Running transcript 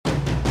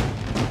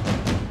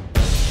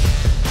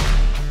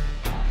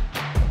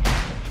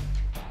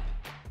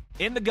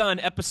In the Gun,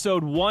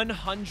 episode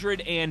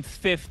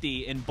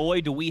 150, and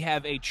boy, do we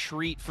have a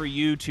treat for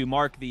you to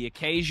mark the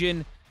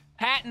occasion.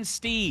 Pat and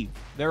Steve,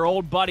 their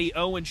old buddy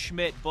Owen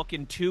Schmitt,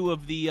 booking two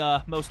of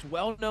the most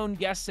well-known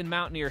guests in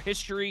Mountaineer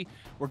history.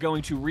 We're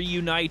going to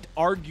reunite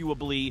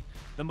arguably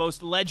the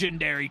most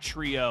legendary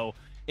trio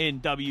in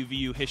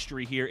WVU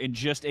history here in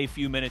just a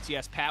few minutes.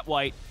 Yes, Pat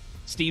White,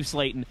 Steve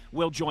Slaton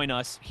will join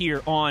us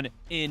here on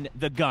In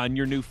the Gun,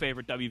 your new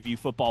favorite WVU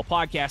football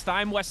podcast.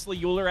 I'm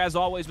Wesley Euler, as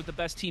always, with the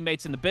best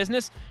teammates in the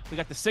business. We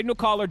got the signal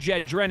caller,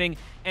 Jed Drenning,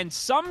 and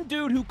some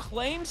dude who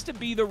claims to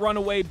be the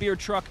runaway beer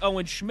truck,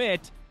 Owen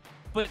Schmitt,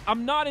 but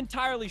I'm not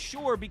entirely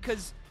sure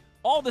because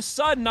all of a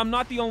sudden I'm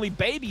not the only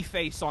baby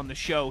face on the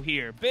show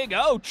here. Big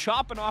O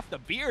chopping off the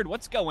beard.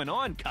 What's going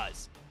on,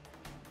 cuz?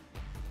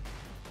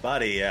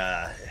 Buddy,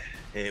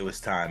 it was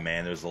time,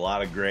 man. There was a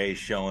lot of gray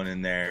showing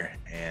in there,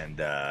 and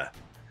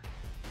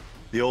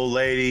the old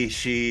lady,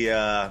 she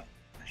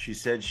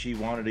said she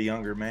wanted a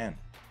younger man.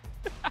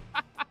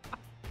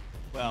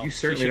 Well, you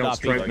certainly don't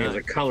strike me as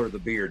a color the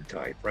beard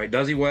type, right?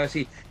 Does he, Wes?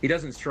 He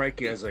doesn't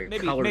strike you as a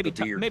color the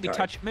beard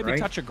type. Maybe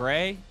touch a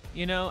gray.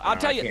 You know, I'll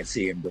tell you. I can't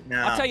see him. But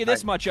I'll tell you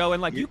this much, Owen.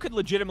 Like, you could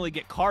legitimately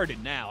get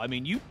carded now. I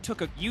mean, you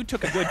took a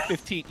good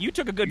 15. You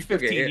took a good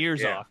 15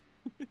 years off.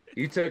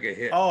 You took a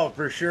hit. Oh,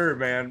 for sure,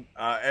 man.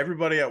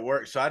 Everybody at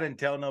work. So I didn't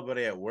tell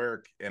nobody at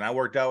work, and I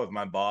worked out with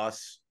my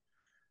boss.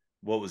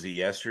 What was he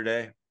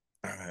yesterday?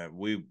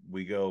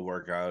 We go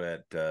work out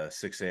at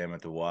 6 a.m.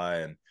 at the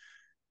Y, and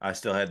I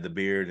still had the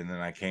beard. And then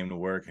I came to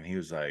work, and he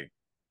was like,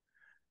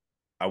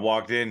 I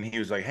walked in, and he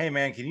was like, "Hey,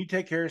 man, can you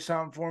take care of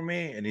something for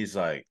me?" And he's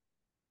like,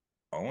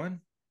 "Owen?"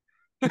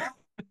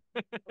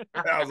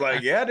 I was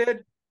like, "Yeah,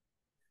 dude.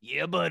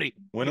 Yeah, buddy."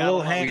 When a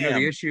little ham. You know,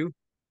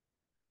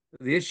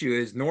 the issue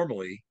is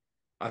normally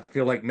I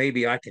feel like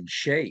maybe I can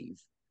shave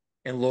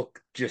and look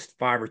just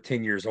 5 or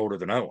 10 years older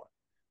than Owen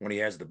when he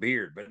has the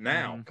beard. But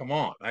now, come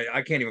on,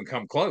 I can't even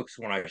come close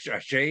when I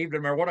shaved.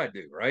 No matter what I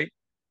do, right?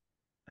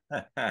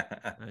 I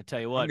tell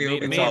you what,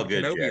 it's all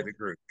good. Of the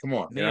group. Come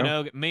on,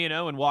 me and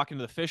Owen walk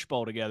into the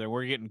fishbowl together.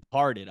 We're getting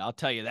parted. I'll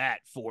tell you that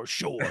for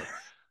sure.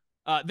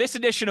 This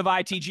edition of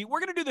ITG, we're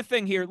going to do the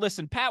thing here.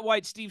 Listen, Pat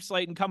White, Steve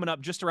Slaton coming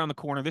up just around the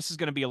corner. This is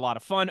going to be a lot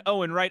of fun.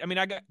 Owen, right? I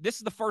mean, this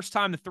is the first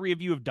time the three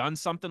of you have done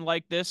something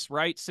like this,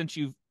 right? Since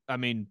you've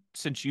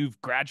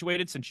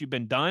graduated, since you've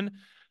been done,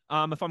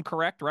 if I'm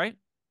correct, right?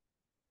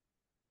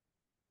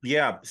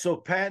 Yeah. So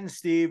Pat and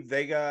Steve,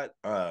 they got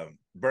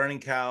Burning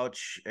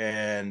Couch,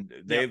 and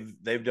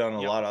they've done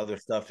a lot of other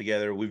stuff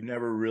together. We've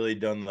never really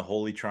done the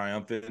Holy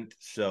Triumphant,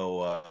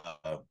 so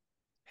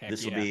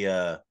this will be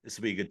a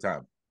good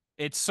time.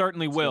 It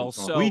certainly will.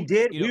 So we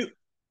did.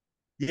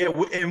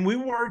 And we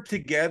were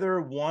together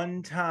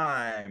one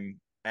time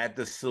at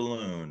the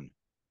saloon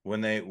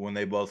when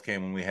they both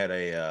came, when we had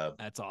a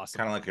that's awesome,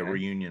 kind of like a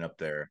reunion up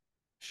there.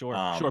 Sure.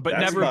 But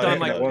never done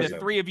the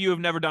three of you have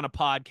never done a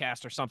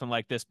podcast or something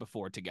like this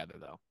before together,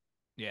 though.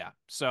 Yeah.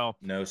 So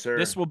no, sir.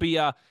 This will be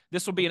an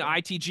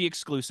ITG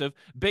exclusive.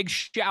 Big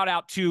shout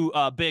out to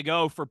Big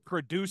O for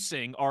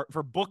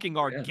booking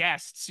our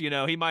guests. You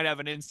know, he might have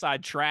an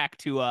inside track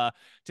to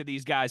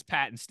these guys,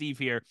 Pat and Steve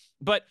here.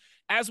 But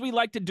as we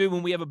like to do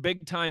when we have a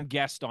big time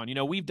guest on, you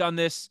know, we've done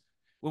this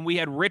when we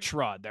had Rich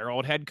Rod, their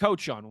old head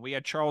coach, on. When we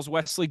had Charles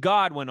Wesley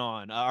Godwin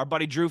on, our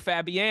buddy Drew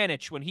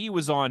Fabianich when he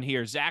was on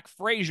here, Zach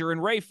Frazier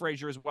and Ray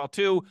Frazier as well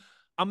too.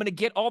 I'm going to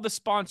get all the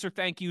sponsor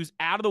thank yous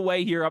out of the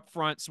way here up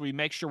front so we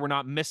make sure we're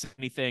not missing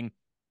anything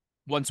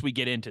once we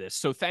get into this.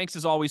 So thanks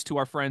as always to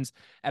our friends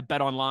at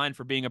BetOnline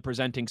for being a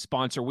presenting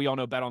sponsor. We all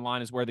know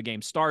BetOnline is where the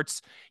game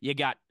starts. You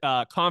got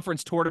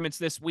conference tournaments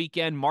this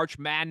weekend, March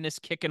Madness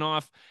kicking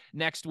off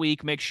next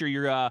week. Make sure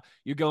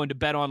you're going to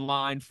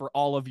BetOnline for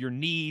all of your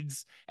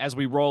needs as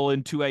we roll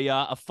into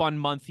a fun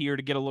month here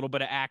to get a little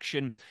bit of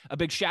action. A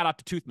big shout out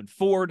to Toothman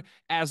Ford,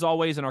 as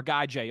always, and our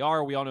guy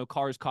JR. We all know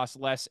cars cost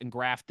less in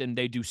Grafton.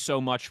 They do so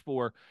much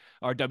for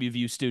our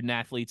WVU student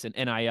athletes and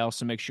NIL,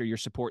 so make sure you're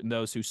supporting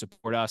those who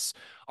support us.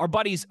 Our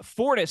buddies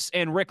Fortis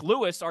and Rick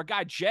Lewis, our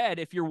guy Jed,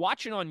 if you're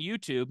watching on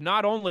YouTube,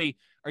 not only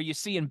are you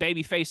seeing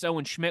babyface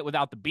Owen Schmitt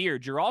without the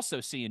beard, you're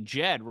also seeing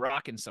Jed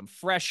rocking some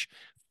fresh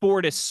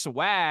Fortis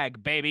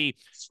swag, baby.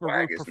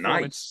 Swag is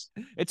nice.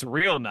 It's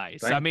real nice.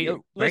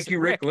 Thank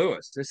you, Rick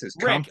Lewis. This is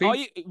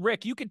comfy.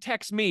 Rick, you can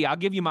text me. I'll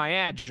give you my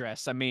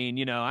address. I mean,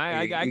 you know,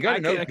 I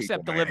can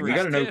accept delivery. You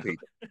got to know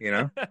people, you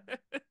know?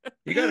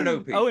 You got to know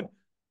people.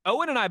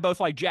 Owen and I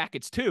both like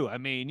jackets too. I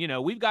mean, you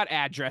know, we've got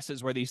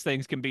addresses where these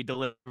things can be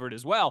delivered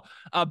as well.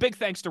 Big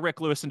thanks to Rick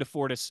Lewis and to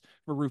Fortis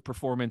for roof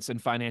performance and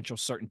financial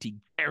certainty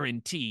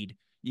guaranteed.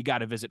 You got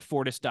to visit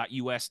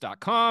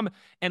fortis.us.com.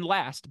 And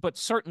last, but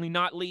certainly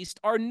not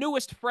least, our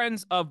newest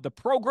friends of the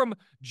program,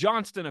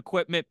 Johnston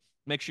Equipment.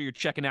 Make sure you're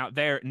checking out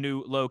their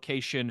new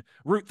location,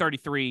 Route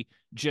 33,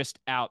 just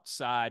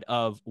outside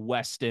of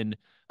Weston.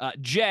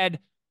 Jed,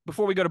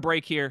 before we go to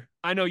break here,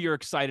 I know you're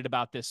excited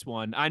about this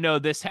one. I know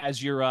this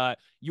has your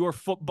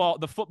football,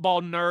 the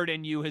football nerd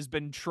in you has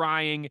been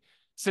trying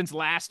since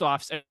last I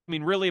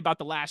mean, really about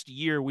the last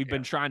year, we've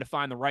been trying to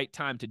find the right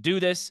time to do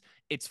this.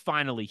 It's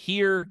finally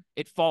here.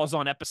 It falls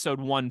on episode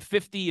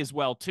 150 as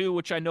well, too,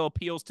 which I know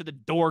appeals to the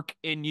dork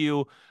in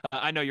you.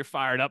 I know you're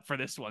fired up for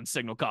this one,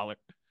 Signal Caller.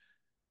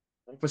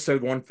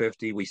 Episode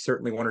 150, we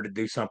certainly wanted to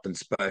do something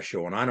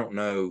special. And I don't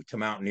know, to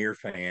Mountaineer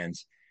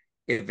fans,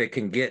 if it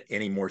can get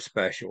any more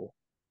special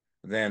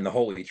than the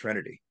Holy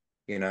Trinity.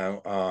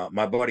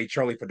 My buddy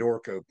Charlie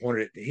Fedorko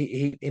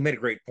he made a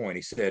great point.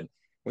 He said,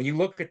 when you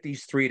look at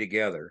these three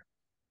together,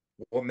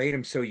 what made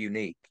him so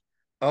unique?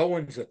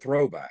 Owen's a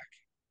throwback.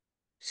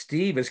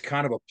 Steve is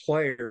kind of a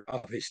player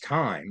of his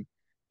time,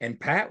 and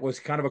Pat was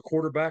kind of a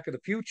quarterback of the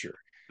future.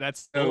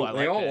 That's so I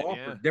they like all that,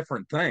 offer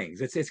different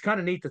things. It's kind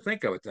of neat to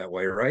think of it that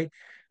way, right?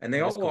 And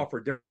they all cool. offer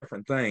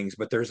different things,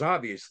 but there's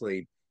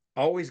obviously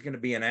always going to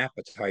be an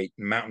appetite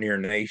in Mountaineer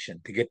Nation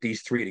to get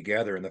these three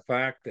together. And the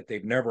fact that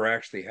they've never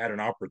actually had an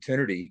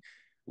opportunity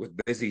with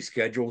busy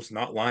schedules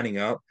not lining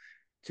up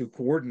to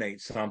coordinate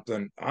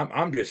something,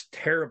 I'm just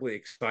terribly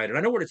excited.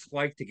 I know what it's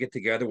like to get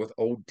together with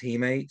old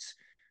teammates.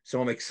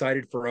 So I'm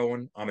excited for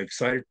Owen. I'm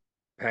excited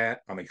for Pat.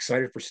 I'm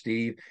excited for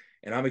Steve.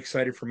 And I'm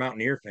excited for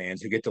Mountaineer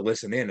fans who get to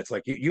listen in. It's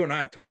like you and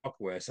I talk,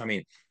 Wes. I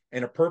mean,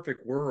 in a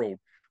perfect world,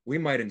 we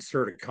might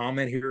insert a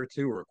comment here or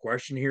two or a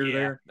question here or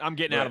there. I'm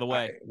getting out of the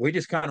way. We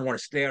just kind of want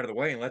to stay out of the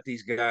way and let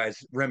these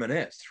guys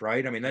reminisce,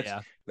 right? I mean,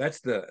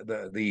 that's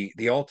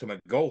the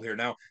ultimate goal here.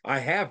 Now, I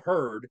have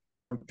heard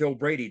from Phil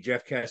Brady,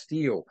 Jeff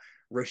Castillo,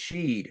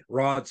 Rashid,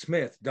 Rod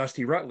Smith,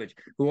 Dusty Rutledge,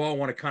 who all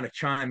want to kind of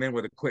chime in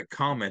with a quick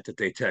comment that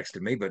they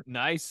texted me. But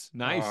nice.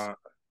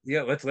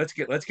 Yeah, let's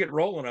get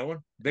rolling, Owen.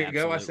 Big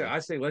go. I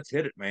say let's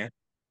hit it, man.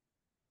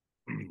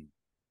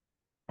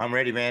 I'm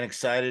ready, man.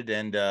 Excited,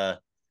 and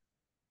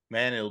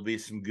man, it'll be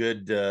some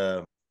good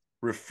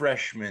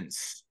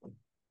refreshments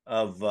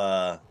of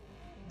the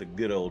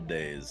good old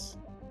days.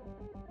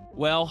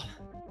 Well,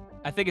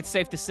 I think it's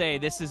safe to say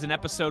this is an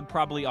episode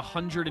probably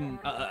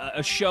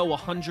a show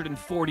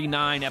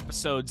 149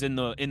 episodes in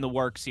the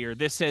works here.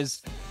 This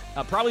has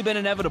probably been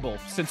inevitable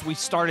since we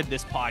started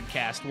this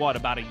podcast. What,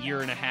 about a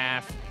year and a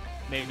half?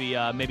 Maybe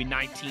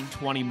 19,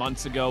 20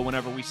 months ago,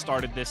 whenever we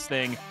started this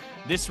thing.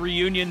 This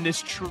reunion,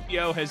 this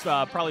trio has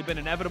probably been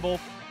inevitable.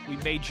 We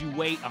made you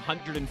wait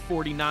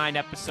 149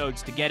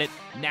 episodes to get it.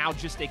 Now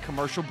just a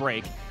commercial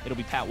break. It'll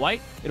be Pat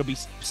White. It'll be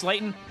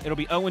Slaton. It'll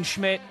be Owen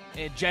Schmitt.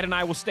 And Jed and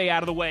I will stay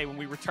out of the way when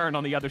we return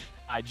on the other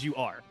side. You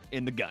are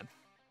in the gun.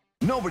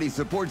 Nobody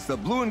supports the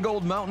blue and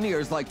gold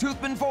Mountaineers like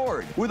Toothman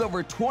Ford. With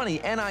over 20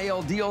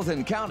 NIL deals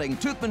and counting,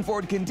 Toothman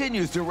Ford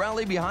continues to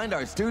rally behind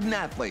our student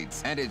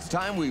athletes. And it's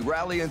time we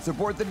rally and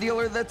support the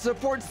dealer that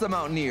supports the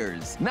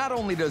Mountaineers. Not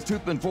only does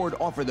Toothman Ford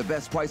offer the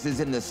best prices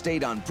in the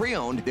state on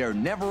pre-owned, their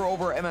never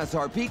over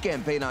MSRP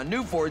campaign on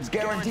new Fords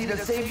guaranteed to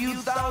save you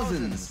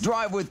thousands.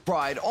 Drive with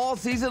pride all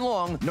season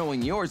long,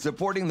 knowing you're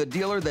supporting the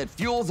dealer that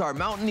fuels our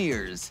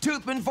Mountaineers.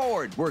 Toothman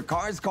Ford, where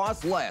cars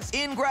cost less,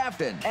 in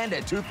Grafton and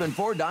at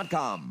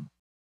toothmanford.com.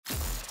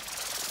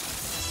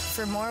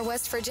 For more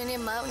West Virginia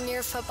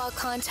Mountaineer football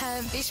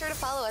content, be sure to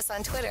follow us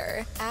on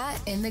Twitter at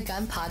In the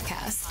Gun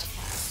Podcast.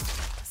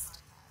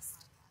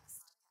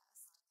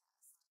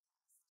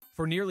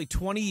 For nearly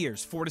 20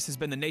 years, Fortis has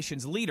been the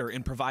nation's leader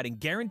in providing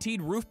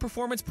guaranteed roof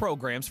performance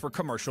programs for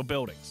commercial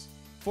buildings.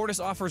 Fortis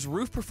offers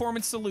roof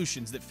performance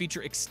solutions that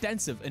feature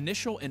extensive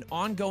initial and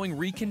ongoing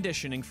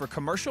reconditioning for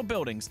commercial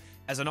buildings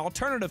as an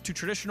alternative to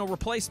traditional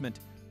replacement,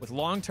 with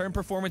long-term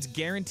performance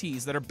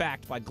guarantees that are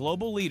backed by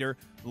global leader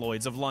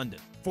Lloyd's of London.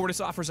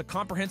 Fortis offers a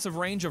comprehensive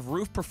range of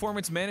roof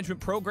performance management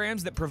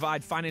programs that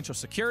provide financial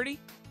security,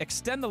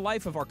 extend the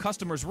life of our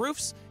customers'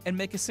 roofs, and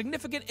make a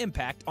significant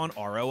impact on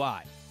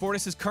ROI.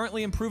 Fortis is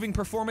currently improving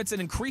performance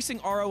and increasing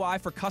ROI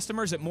for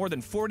customers at more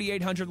than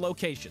 4,800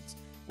 locations,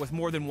 with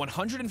more than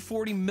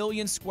 140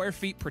 million square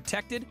feet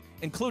protected,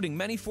 including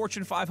many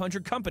Fortune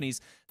 500 companies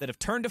that have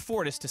turned to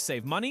Fortis to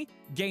save money,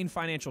 gain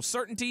financial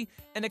certainty,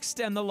 and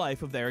extend the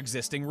life of their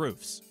existing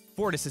roofs.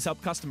 Fortis has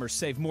helped customers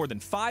save more than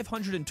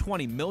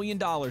 $520 million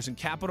in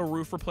capital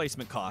roof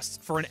replacement costs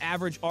for an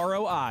average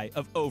ROI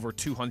of over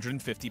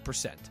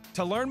 250%.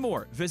 To learn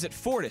more, visit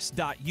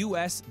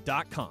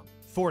fortis.us.com.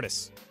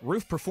 Fortis,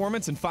 roof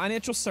performance and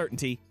financial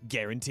certainty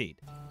guaranteed.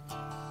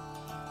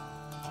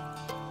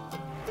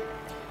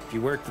 If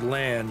you work the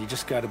land, you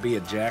just got to be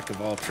a jack of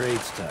all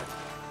trades type.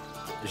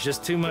 There's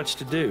just too much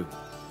to do.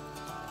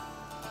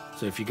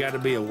 So if you got to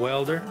be a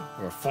welder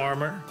or a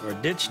farmer or a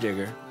ditch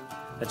digger,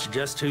 that's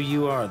just who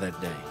you are that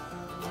day.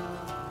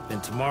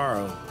 Then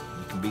tomorrow,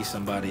 you can be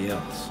somebody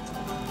else.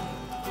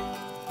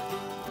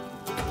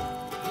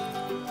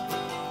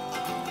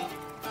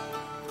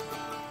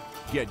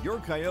 Get your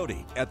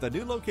Coyote at the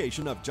new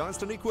location of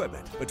Johnston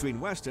Equipment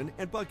between Weston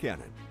and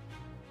Buchanan.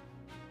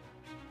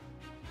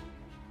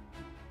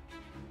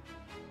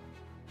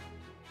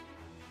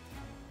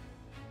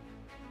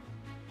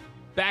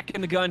 Back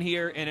in the gun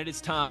here, and it is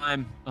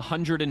time.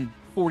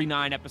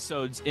 149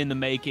 episodes in the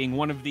making.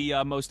 One of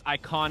the most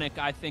iconic,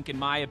 I think, in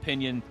my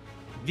opinion,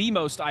 the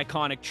most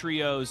iconic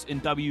trios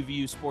in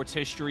WVU sports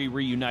history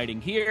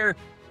reuniting here.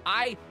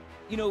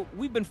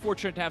 we've been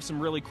fortunate to have some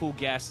really cool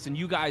guests, and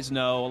you guys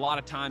know a lot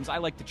of times I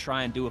like to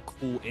try and do a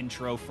cool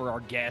intro for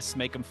our guests,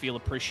 make them feel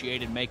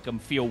appreciated, make them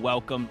feel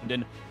welcomed.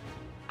 And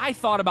I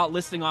thought about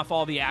listing off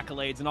all the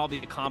accolades and all the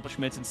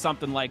accomplishments and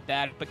something like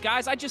that. But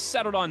guys, I just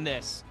settled on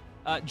this.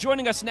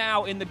 Joining us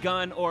now in the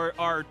gun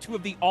are two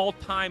of the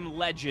all-time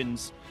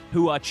legends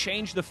who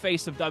changed the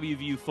face of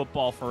WVU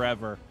football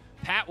forever,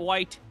 Pat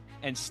White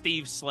and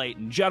Steve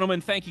Slaton.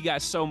 Gentlemen, thank you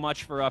guys so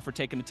much for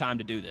taking the time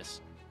to do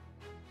this.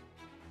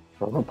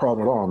 No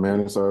problem at all, man.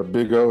 It's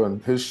Big O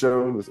and his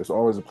show. It's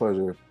always a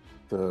pleasure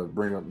to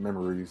bring up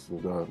memories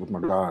with my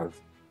guys.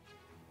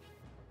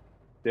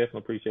 Definitely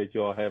appreciate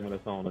you all having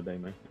us on today,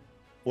 man.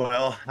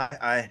 Well,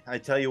 I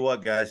tell you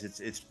what, guys,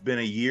 it's been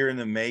a year in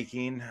the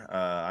making.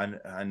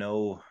 I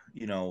know,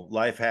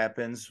 life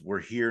happens. We're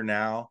here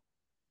now.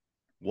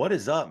 What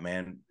is up,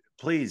 man?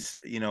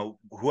 Please,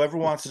 whoever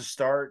wants to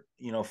start,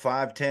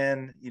 5,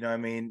 10,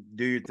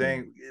 do your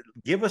thing.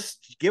 Give us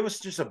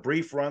just a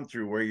brief run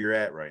through where you're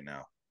at right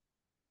now.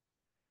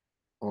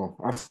 Well,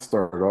 I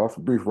started off a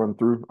brief run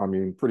through.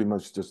 Pretty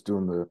much just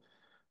doing the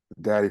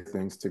daddy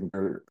things, taking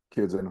care of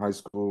kids in high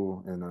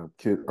school and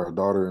a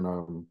daughter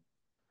in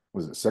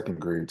was it second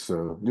grade.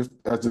 So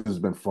that's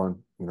just been fun.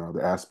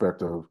 The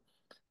aspect of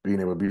being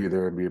able to be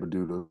there and be able to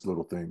do those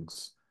little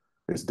things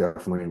is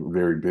definitely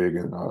very big,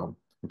 and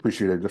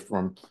appreciate it just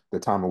from the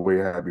time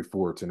away I had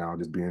before to now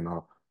just being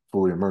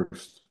fully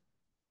immersed.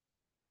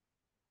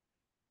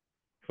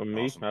 For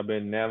me, Awesome. I've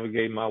been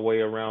navigating my way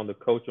around the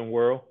coaching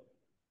world.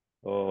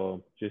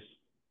 Just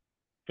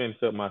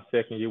finished up my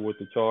second year with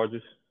the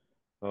Chargers,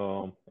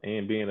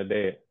 and being a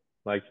dad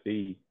like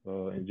Steve,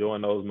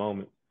 enjoying those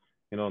moments.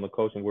 In the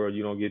coaching world,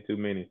 you don't get too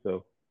many.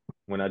 So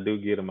when I do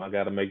get them, I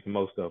got to make the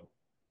most of them.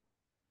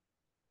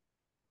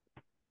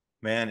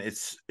 Man,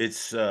 it's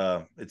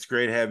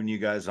great having you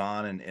guys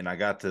on, and I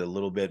got to a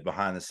little bit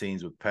behind the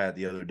scenes with Pat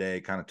the other day,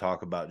 kind of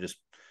talk about just,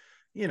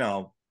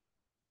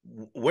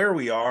 where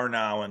we are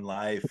now in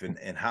life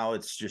and how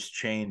it's just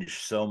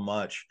changed so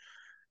much.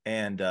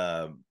 And,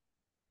 kind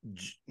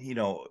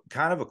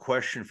of a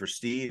question for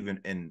Steve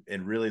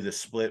and really the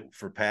split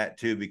for Pat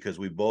too, because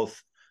we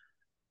both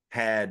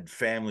had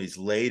families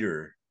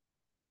later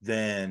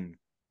than,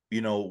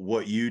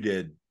 what you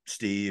did,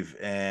 Steve.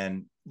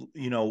 And,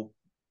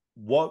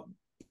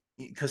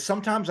 because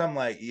sometimes I'm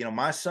like,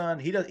 my son,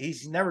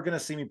 he's never going to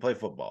see me play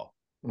football.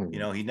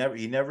 Mm-hmm.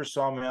 He never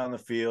saw me on the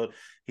field.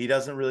 He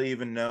doesn't really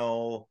even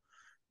know,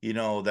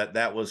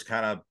 that was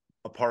kind of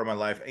a part of my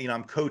life.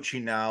 I'm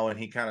coaching now and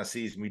he kind of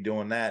sees me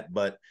doing that,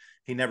 but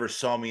he never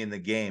saw me in the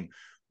game.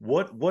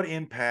 What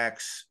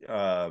impacts,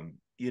 do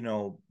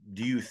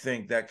you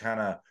think that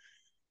kind of,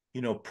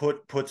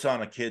 puts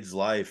on a kid's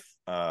life,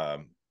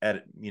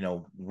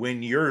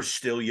 when you're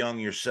still young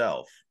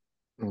yourself?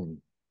 Mm-hmm.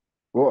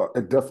 Well,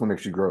 it definitely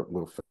makes you grow up a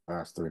little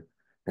faster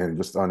and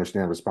just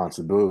understand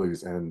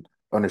responsibilities and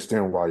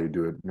understand why you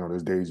do it.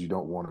 There's days you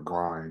don't want to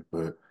grind,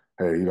 but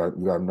hey, you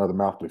got another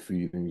mouth to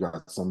feed, and you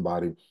got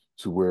somebody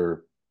to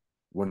where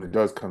when it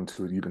does come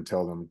to it, you can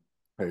tell them,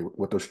 hey,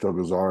 what their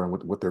struggles are and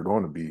what they're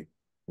going to be.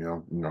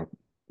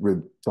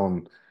 Really tell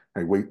them,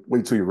 hey,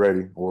 wait till you're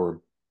ready, or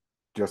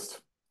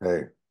just,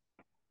 hey,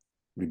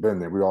 we've been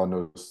there. We all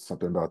know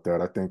something about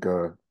that. I think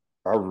our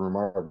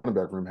running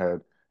back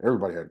room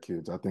everybody had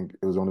kids. I think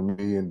it was only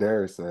me and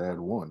Darius that had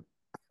one.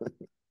 It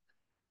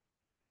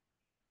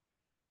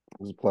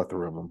was a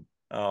plethora of them.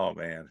 Oh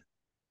man.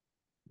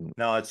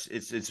 No,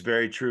 it's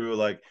very true.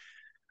 Like,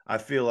 I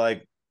feel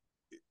like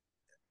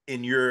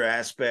in your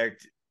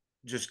aspect,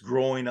 just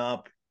growing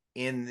up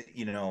in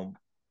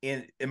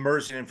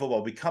immersing in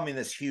football, becoming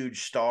this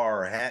huge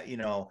star,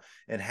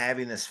 and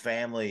having this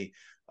family.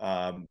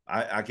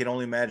 I can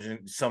only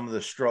imagine some of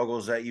the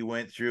struggles that you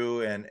went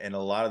through, and a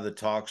lot of the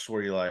talks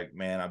where you're like,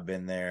 man, I've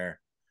been there.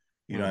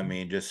 You know what I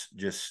mean?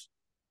 Just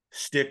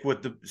stick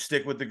with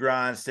the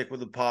grind, stick with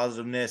the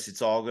positiveness.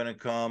 It's all going to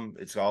come.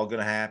 It's all going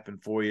to happen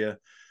for you.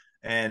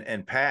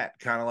 And Pat,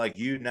 kind of like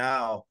you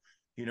now,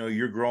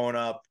 you're growing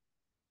up,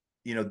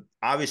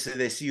 obviously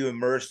they see you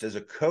immersed as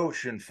a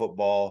coach in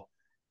football,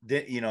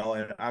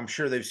 and I'm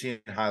sure they've seen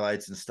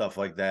highlights and stuff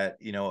like that,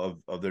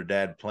 of their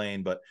dad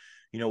playing, but,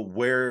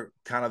 where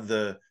kind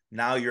of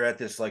now you're at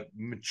this like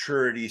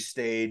maturity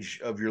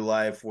stage of your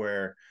life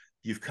where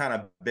you've kind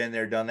of been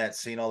there, done that,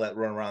 seen all that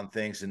run around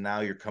things. And now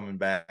you're coming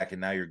back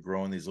and now you're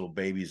growing these little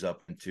babies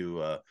up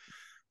into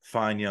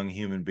fine young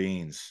human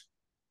beings.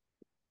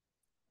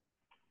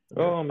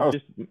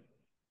 Just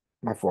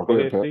my fault. Go Go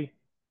ahead, Pat.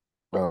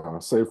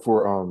 Steve. Say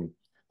for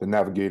the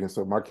navigating.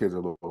 So my kids are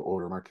a little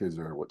older. My kids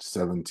are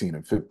 17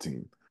 and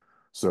 15.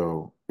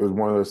 So it was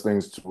one of those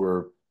things to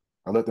where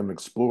I let them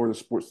explore the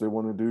sports they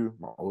want to do.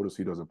 My oldest,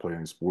 he doesn't play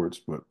any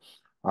sports, but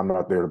I'm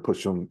not there to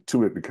push them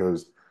to it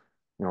because,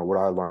 what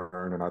I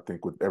learned, and I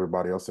think with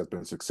everybody else that's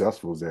been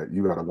successful, is that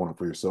you got to want it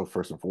for yourself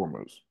first and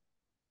foremost.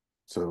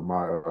 So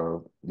my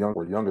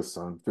youngest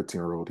son,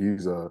 15-year-old,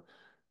 he's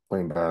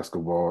playing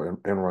basketball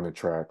and running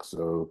track.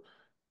 So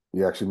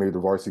he actually made the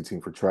varsity team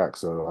for track.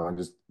 So I'm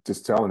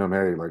just telling him,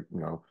 hey, like,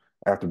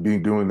 after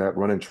doing that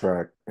running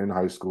track in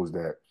high school, is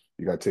that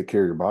you got to take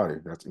care of your body.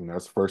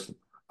 That's first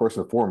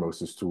and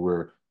foremost, is to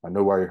where I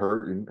know why you're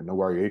hurting and know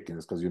why you're aching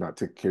is because you're not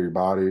taking care of your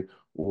body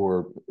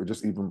or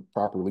just even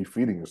properly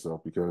feeding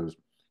yourself, because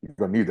you're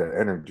gonna need that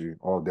energy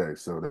all day.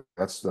 So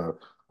that's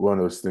one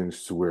of those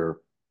things to where,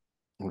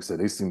 like I said,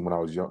 they seen when I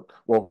was young,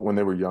 well, when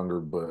they were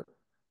younger, but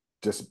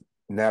just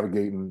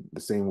navigating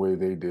the same way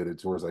they did it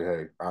towards like,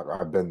 hey,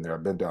 I've been there,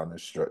 I've been down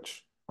this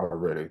stretch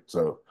already.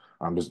 So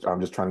I'm just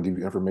trying to give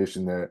you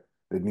information that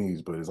it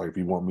needs. But it's like, if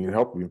you want me to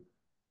help you,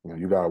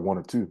 you got one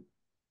or two.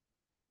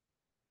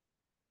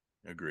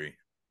 Agree.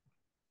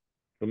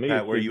 For me, Pat,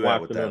 it's where just you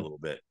at with watching that a them, little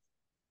bit?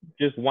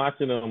 just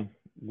watching them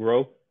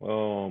grow,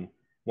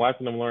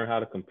 watching them learn how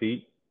to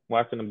compete,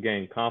 watching them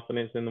gain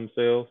confidence in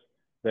themselves.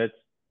 That's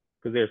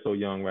because they're so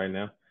young right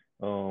now.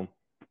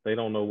 They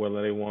don't know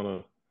whether they want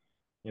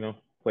to,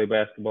 play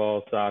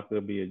basketball, soccer,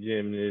 be a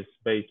gymnast,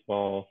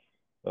 baseball,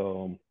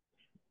 who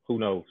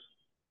knows?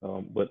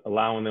 But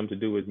allowing them to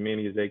do as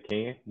many as they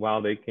can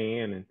while they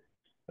can,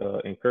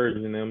 and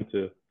encouraging them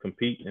to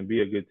compete and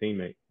be a good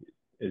teammate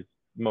is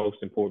most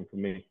important for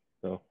me.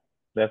 So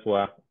that's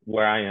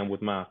where I am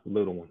with my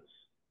little ones.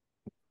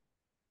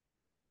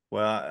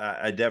 Well,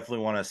 I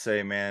definitely want to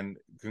say, man,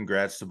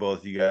 congrats to both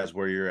of you guys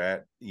where you're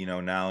at,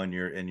 now in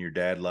your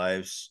dad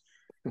lives.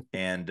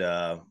 And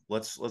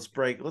let's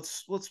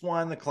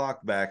wind the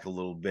clock back a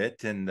little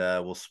bit, and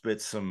we'll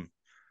spit some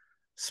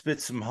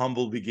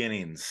humble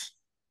beginnings.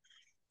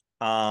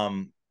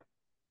 Going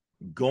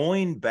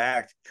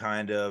back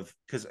kind of,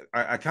 because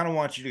I kind of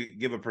want you to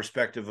give a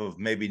perspective of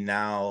maybe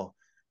now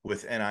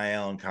with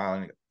NIL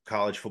and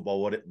college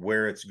football,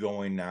 where it's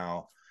going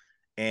now,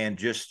 and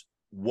just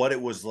what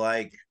it was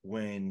like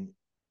when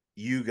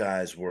you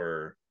guys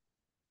were,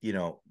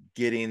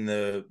 getting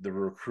the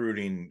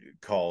recruiting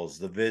calls,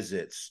 the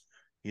visits,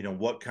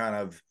 what kind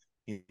of,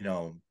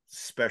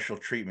 special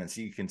treatments,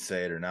 you can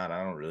say it or not,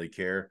 I don't really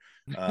care.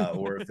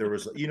 Or if there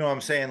was,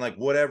 I'm saying, like,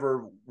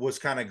 whatever was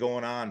kind of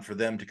going on for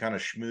them to kind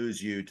of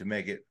schmooze you to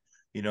make it,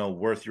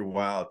 worth your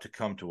while to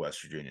come to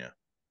West Virginia.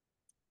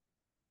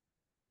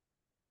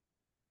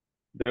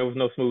 There was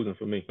no smoothing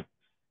for me.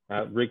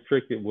 Rick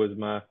Trickett was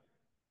my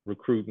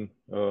recruiting,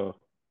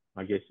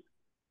 I guess,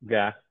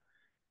 guy.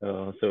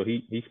 So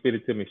he spit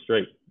it to me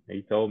straight.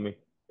 He told me,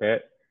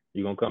 Pat,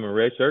 you're going to come in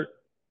red shirt.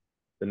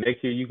 The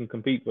next year you can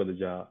compete for the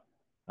job.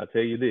 I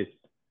tell you this,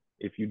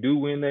 if you do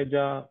win that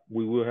job,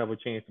 we will have a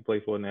chance to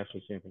play for a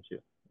national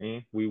championship.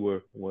 And we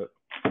were,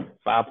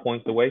 5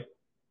 points away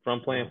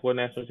from playing for a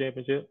national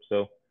championship.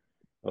 So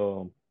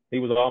he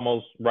was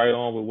almost right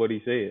on with what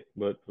he said.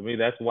 But for me,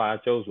 that's why I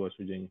chose West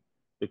Virginia,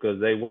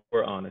 because they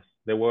were honest.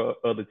 There were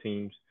other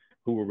teams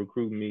who were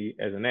recruiting me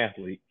as an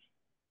athlete.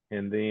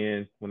 And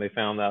then when they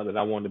found out that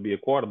I wanted to be a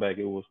quarterback,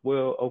 it was,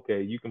 well,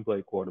 okay, you can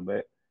play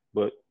quarterback.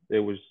 But they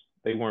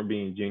weren't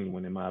being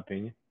genuine, in my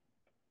opinion.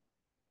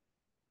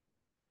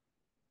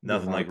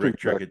 Nothing like Rick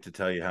Trickett to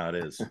tell you how it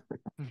is.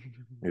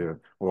 Yeah.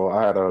 Well,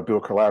 I had Bill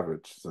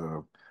Kalavich,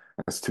 so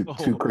that's two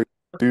great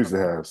dudes to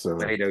have. So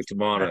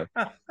tomato.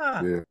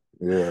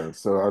 Yeah.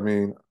 So I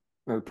mean,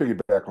 to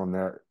piggyback on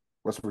that,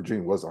 West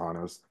Virginia was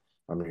honest.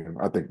 I mean,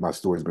 I think my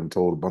story's been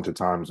told a bunch of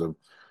times of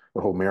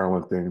the whole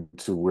Maryland thing,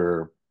 to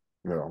where,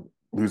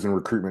 losing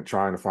recruitment,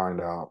 trying to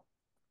find out.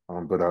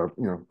 But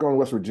going to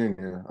West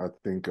Virginia, I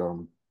think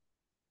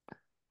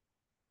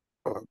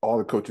all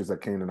the coaches that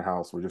came in the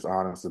house were just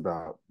honest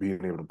about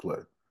being able to play.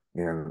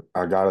 And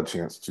I got a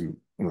chance to,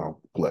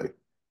 play.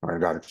 I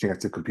got a chance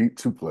to compete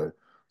to play.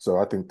 So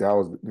I think that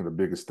was the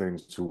biggest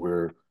things, to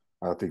where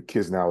I think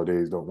kids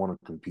nowadays don't want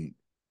to compete,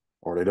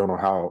 or they don't know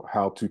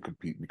how to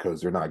compete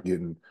because they're not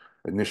getting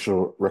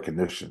initial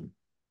recognition.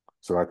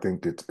 So I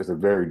think it's a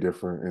very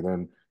different. And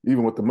then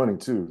even with the money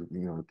too,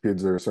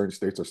 kids certain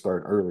states are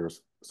starting earlier.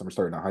 Some are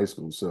starting in high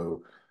school.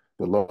 So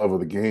the love of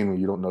the game,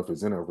 you don't know if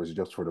it's in it or if it's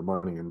just for the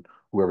money and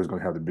whoever's going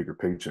to have the bigger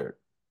paycheck.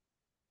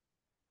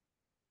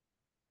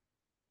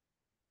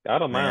 I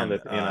don't mind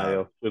that the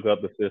NIL shook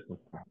up the system.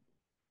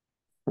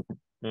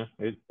 Yeah,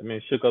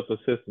 it shook up the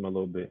system a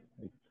little bit.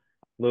 A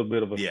little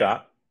bit of a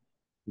shock,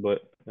 but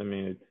I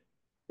mean,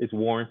 it's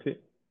warranted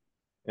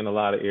in a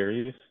lot of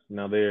areas.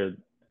 Now,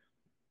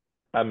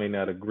 I may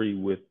not agree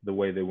with the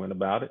way they went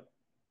about it.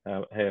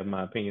 I have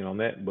my opinion on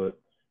that, but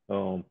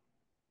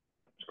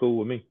it's cool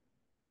with me.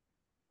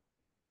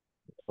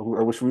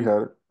 I wish we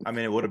had it. I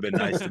mean, it would have been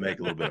nice to make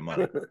a little bit of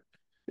money.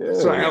 Yeah.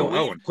 So,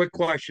 Owen, quick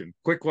question.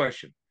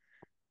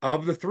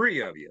 Of the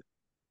three of you,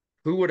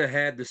 who would have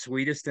had the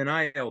sweetest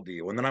NIL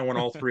deal? And then I want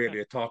all three of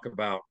you to talk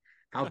about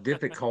how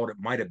difficult it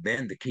might have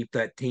been to keep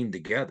that team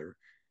together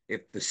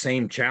if the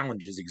same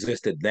challenges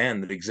existed then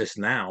that exist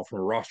now from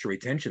a roster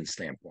retention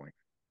standpoint.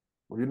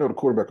 Well, the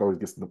quarterback always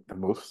gets the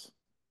most.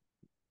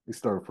 He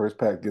started first,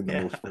 Pat getting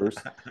the most first.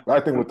 But I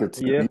think with the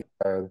team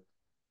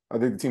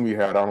we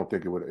had, I don't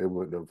think it would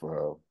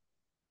have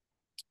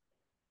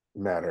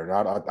mattered.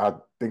 I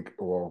think,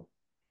 well,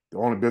 the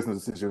only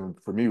business decision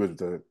for me was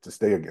to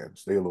stay a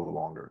little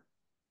longer.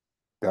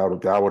 That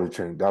would have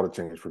changed. That would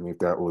have changed for me if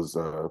that was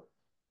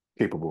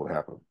capable of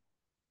happening.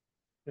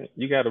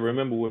 You got to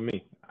remember with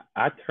me,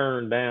 I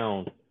turned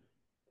down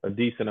a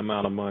decent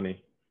amount of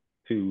money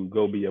to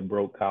go be a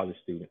broke college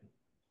student.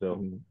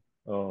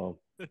 So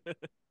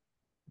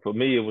for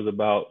me, it was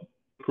about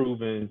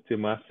proving to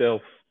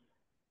myself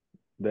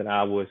that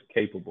I was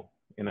capable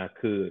and I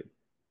could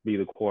be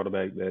the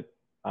quarterback that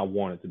I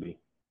wanted to be.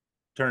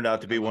 Turned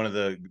out to be one of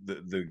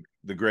the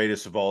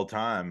greatest of all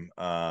time,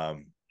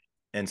 and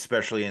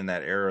especially in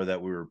that era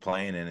that we were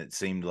playing in. It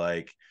seemed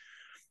like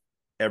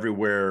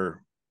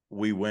everywhere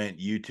we went,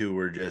 you two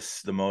were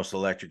just the most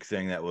electric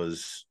thing that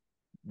was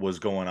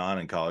going on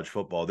in college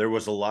football. There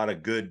was a lot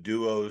of good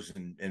duos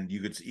and you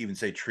could even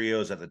say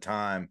trios at the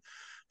time,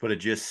 but it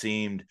just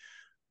seemed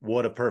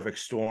what a perfect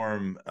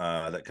storm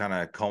that kind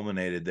of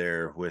culminated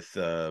there with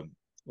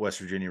West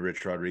Virginia,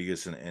 Rich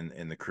Rodriguez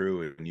and the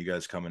crew, and you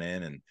guys coming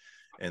in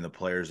and the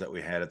players that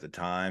we had at the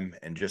time,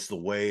 and just the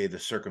way the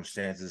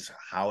circumstances,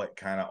 how it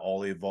kind of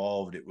all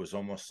evolved. It was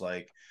almost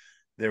like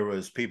there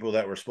was people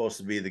that were supposed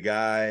to be the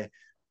guy,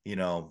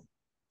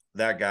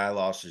 that guy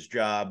lost his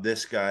job.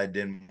 This guy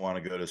didn't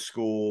want to go to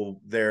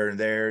school there,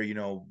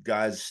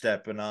 guys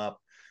stepping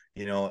up,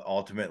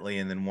 ultimately.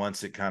 And then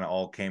once it kind of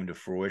all came to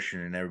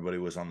fruition and everybody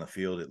was on the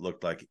field, it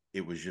looked like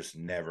it was just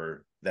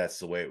never, that's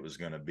the way it was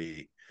going to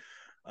be.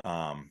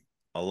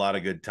 A lot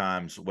of good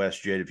times. Wes,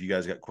 Jade, if you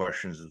guys got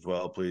questions as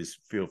well, please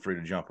feel free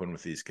to jump in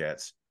with these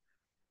cats.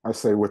 I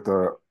say with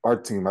our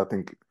team, I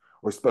think,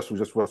 or especially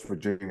just West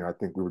Virginia, I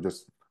think we were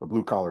just a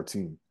blue collar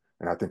team.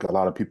 And I think a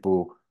lot of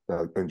people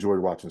that enjoyed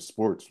watching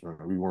sports,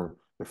 we weren't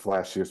the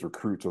flashiest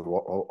recruits or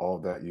all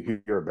that you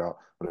hear about,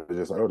 but it's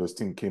just like, oh, this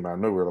team came out of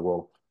nowhere. Like,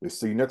 well, let's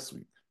see next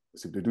week.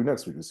 Let's see what they do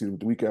next week. Let's see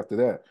the week after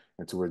that.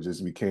 And to where it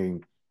just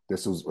became,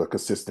 this was a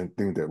consistent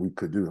thing that we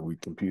could do and we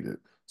competed.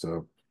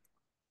 So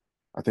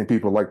I think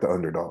people like the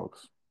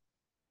underdogs.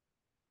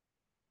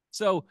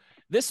 So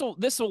this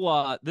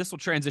will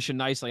transition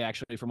nicely,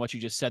 actually, from what you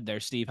just said there,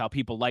 Steve, how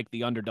people like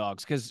the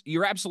underdogs, because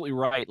you're absolutely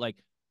right. Like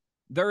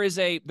there's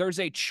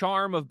a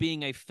charm of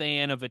being a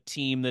fan of a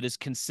team that is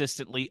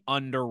consistently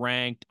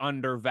underranked,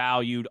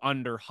 undervalued,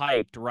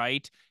 underhyped,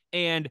 right?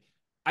 And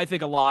I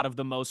think a lot of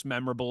the most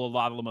memorable, a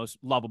lot of the most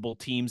lovable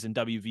teams in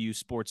WVU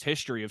sports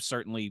history have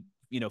certainly,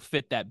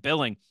 fit that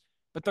billing.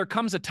 But there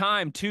comes a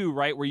time too,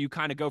 right, where you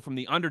kind of go from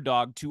the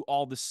underdog to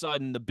all of a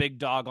sudden the big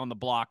dog on the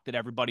block that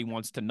everybody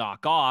wants to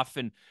knock off.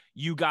 And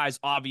you guys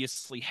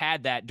obviously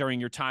had that during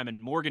your time in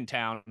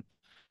Morgantown.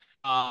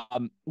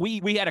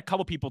 We had a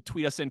couple people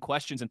tweet us in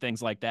questions and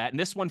things like that. And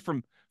this one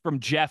from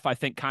Jeff, I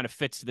think, kind of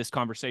fits this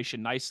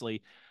conversation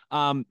nicely.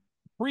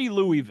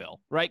 Pre-Louisville,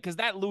 right? Because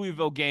that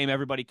Louisville game,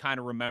 everybody kind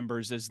of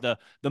remembers as the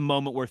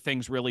moment where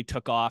things really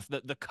took off,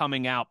 the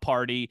coming out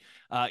party,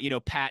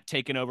 Pat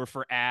taking over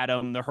for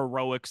Adam, the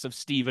heroics of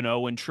Steve and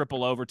Owen,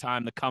 triple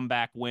overtime, the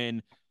comeback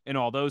win, and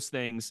all those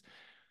things.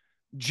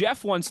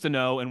 Jeff wants to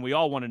know, and we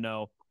all want to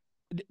know,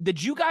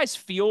 did you guys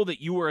feel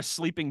that you were a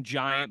sleeping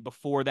giant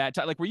before that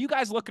time? Like, were you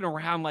guys looking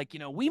around like,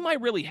 we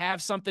might really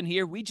have something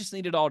here. We just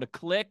need it all to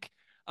click.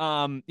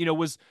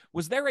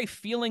 Was there a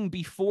feeling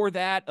before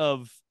that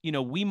of,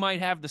 we might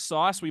have the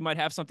sauce, we might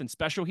have something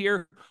special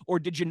here? Or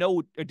did you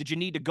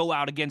need to go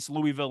out against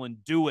Louisville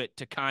and do it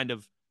to kind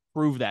of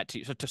prove that to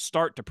you, so to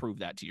start to prove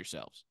that to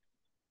yourselves?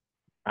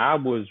 I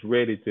was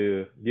ready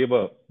to give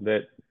up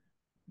that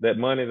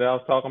money that I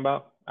was talking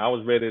about. I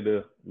was ready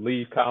to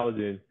leave college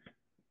and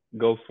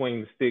go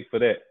swing the stick for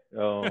that.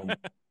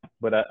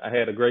 But I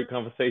had a great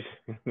conversation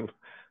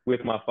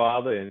with my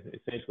father, and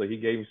essentially he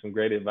gave me some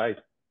great advice.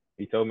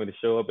 He told me to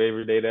show up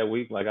every day that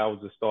week like I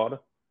was a starter.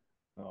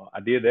 I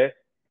did that.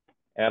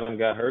 Adam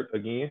got hurt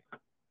again,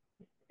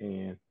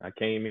 and I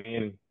came in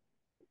and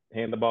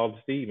handed the ball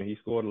to Steve, and he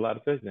scored a lot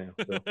of touchdowns.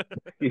 So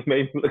he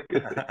made me look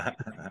good.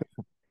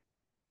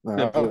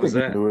 I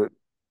think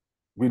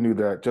we knew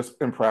that just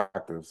in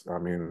practice. I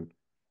mean,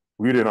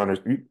 we didn't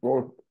understand.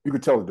 Well, you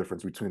could tell the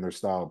difference between their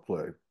style of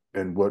play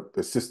and what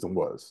the system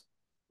was.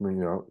 I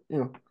mean,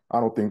 I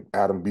don't think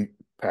Adam beat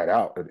Pat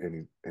out at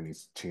any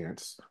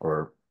chance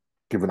or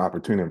give an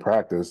opportunity in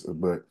practice,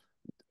 but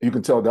you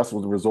can tell that's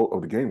what the result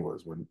of the game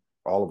was when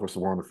all of us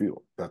were on the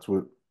field. That's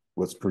what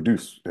was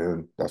produced,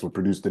 and that's what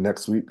produced the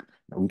next week,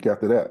 a week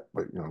after that.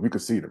 But we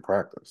could see it in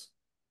practice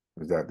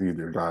is that these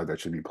are guys that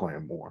should be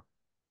playing more,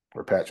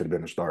 or Pat should have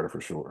been a starter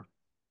for sure.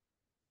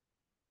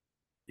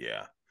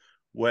 Yeah.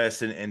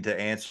 Wes, and to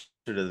answer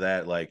to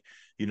that,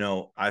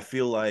 I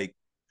feel like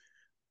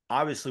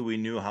obviously we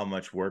knew how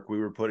much work we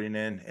were putting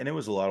in, and it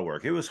was a lot of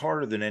work. It was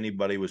harder than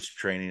anybody was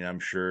training, I'm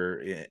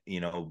sure,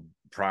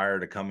 prior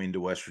to coming to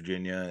West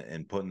Virginia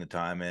and putting the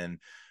time in.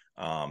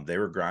 They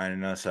were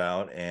grinding us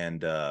out,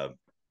 and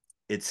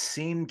it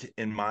seemed,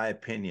 in my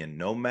opinion,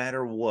 no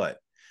matter what,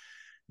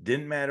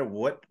 didn't matter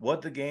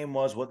what the game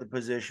was, what the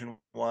position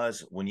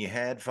was. When you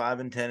had 5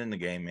 and 10 in the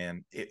game,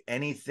 man,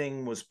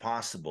 anything was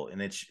possible.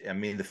 And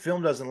the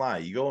film doesn't lie.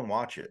 You go and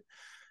watch it.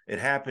 It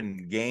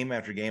happened game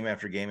after game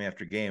after game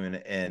after game.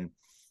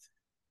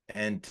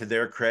 And to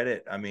their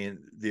credit,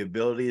 the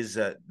abilities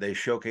that they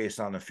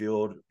showcased on the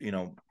field,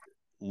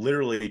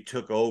 literally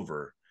took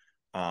over.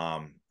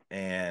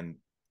 And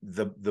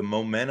the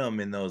momentum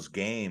in those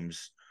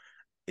games,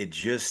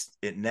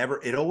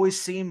 it always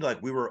seemed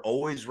like we were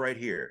always right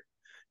here.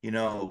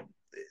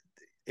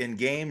 In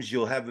games,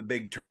 you'll have a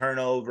big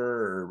turnover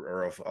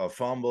or a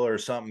fumble or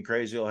something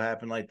crazy will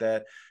happen like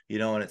that,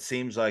 and it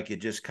seems like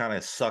it just kind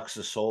of sucks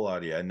the soul out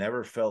of you. I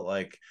never felt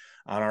like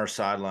on our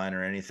sideline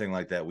or anything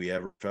like that we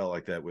ever felt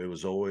like that. It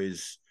was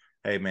always,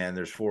 hey, man,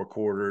 there's 4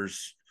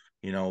 quarters.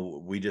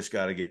 We just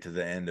got to get to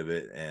the end of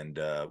it, and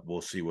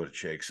we'll see what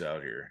shakes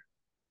out here.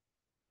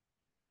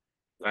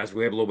 As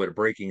we have a little bit of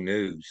breaking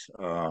news,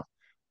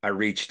 I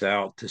reached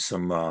out to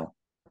some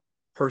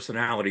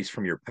personalities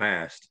from your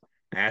past,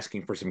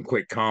 asking for some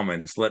quick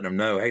comments, letting them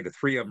know, hey, the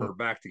 3 of them are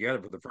back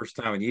together for the first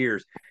time in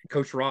years.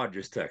 Coach Rod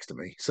just texted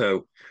me.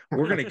 So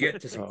we're going to get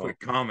to some quick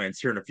comments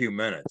here in a few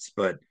minutes.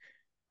 But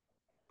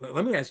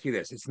let me ask you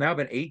this. It's now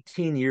been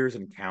 18 years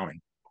and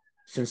counting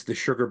since the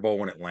Sugar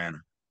Bowl in Atlanta.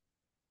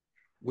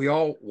 We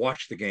all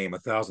watched the game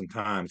 1,000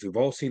 times. We've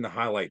all seen the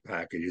highlight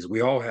packages.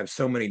 We all have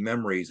so many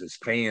memories as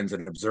fans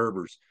and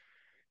observers.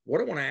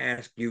 What I want to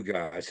ask you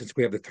guys, since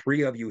we have the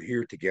 3 of you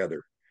here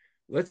together,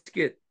 let's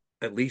get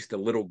at least a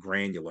little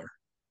granular.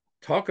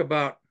 Talk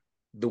about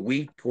the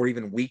week or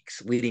even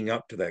weeks leading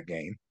up to that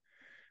game.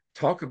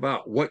 Talk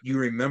about what you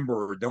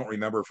remember or don't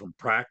remember from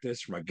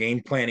practice, from a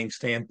game planning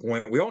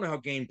standpoint. We all know how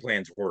game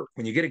plans work.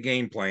 When you get a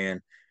game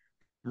plan,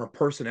 from a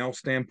personnel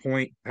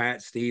standpoint,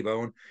 Pat, Steve,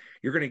 Owen,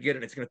 you're going to get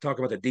it. It's going to talk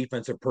about the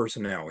defensive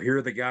personnel. Here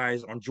are the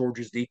guys on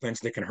Georgia's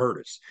defense that can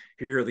hurt us.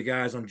 Here are the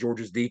guys on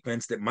Georgia's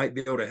defense that might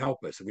be able to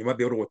help us, and we might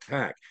be able to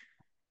attack.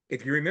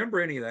 If you remember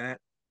any of that,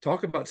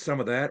 talk about some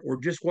of that, or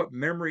just what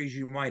memories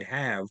you might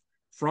have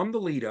from the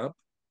lead up,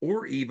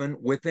 or even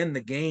within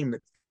the game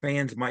that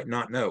fans might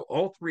not know.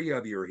 All 3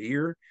 of you are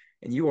here,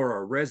 and you are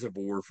a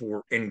reservoir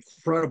for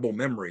incredible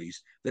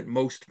memories that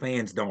most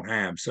fans don't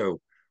have. So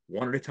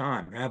one at a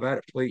time. How about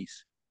it,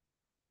 please?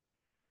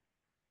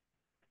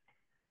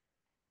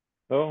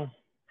 So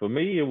for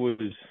me,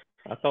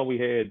 I thought we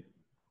had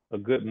a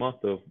good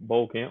month of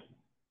bowl camp,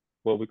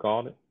 what we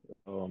called it.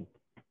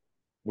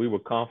 We were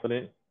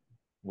confident.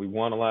 We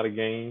won a lot of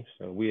games.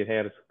 We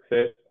had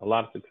a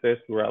lot of success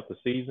throughout the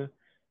season.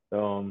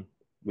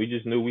 We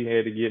just knew we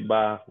had to get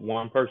by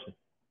one person.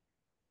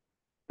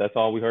 That's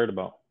all we heard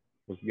about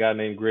was a guy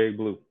named Greg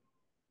Blue.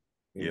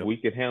 If we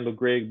could handle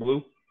Greg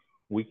Blue,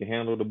 we could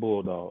handle the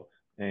Bulldogs.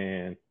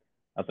 And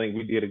I think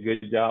we did a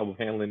good job of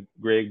handling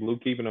Greg Blue,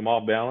 keeping them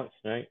off balance,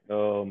 right?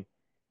 They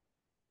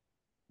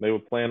were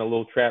playing a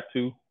little trap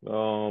two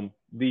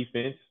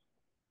defense.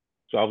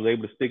 So I was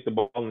able to stick the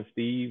ball in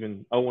Steve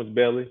and Owen's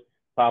belly,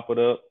 pop it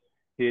up,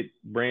 hit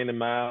Brandon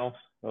Miles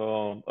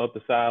up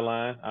the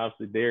sideline.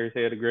 Obviously, Darius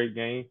had a great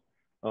game.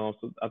 So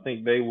I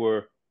think they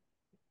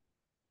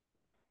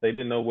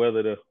didn't know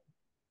whether to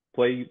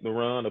play the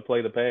run or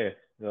play the pass.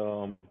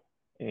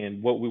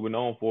 And what we were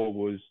known for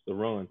was the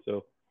run.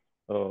 So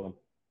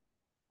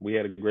we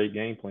had a great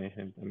game plan.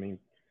 And I mean,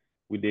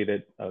 we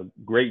did a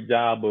great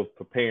job of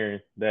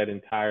preparing that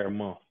entire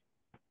month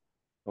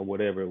or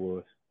whatever it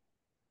was.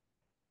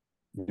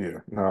 Yeah,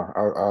 no,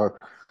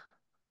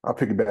 I'll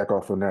piggyback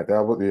off on that.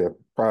 That was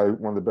probably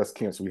one of the best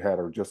camps we had,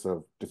 or just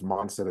this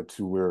mindset of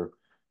two where,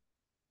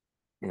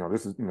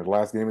 this is the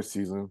last game of the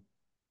season.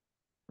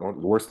 The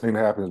worst thing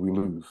that happens is we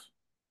lose.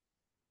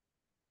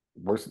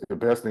 The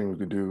best thing we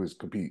could do is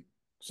compete.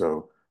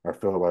 So I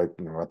felt like,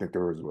 I think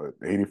there was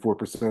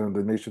 84% of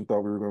the nation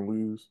thought we were going to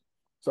lose.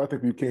 So I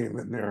think we came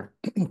in there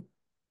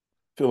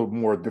feel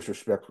more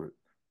disrespected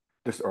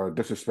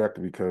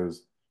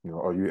because,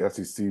 you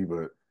SEC,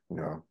 but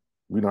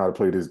we know how to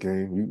play this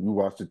game. We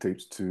watch the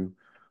tapes too.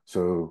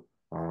 So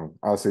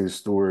I'll say a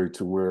story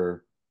to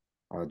where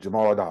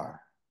Jamal Adai,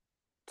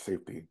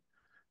 safety,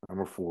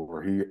 number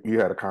 4, he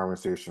had a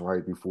conversation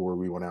right before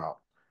we went out.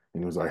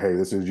 And he was like, hey,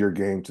 this is your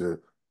game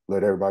to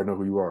let everybody know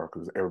who you are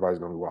because everybody's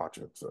going to be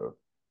watching. So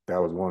that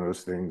was one of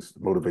those things,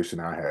 motivation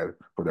I had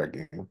for that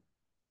game.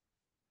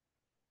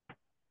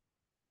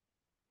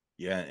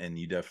 Yeah, and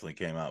you definitely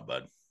came out,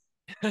 bud.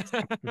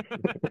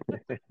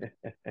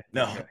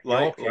 No,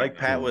 like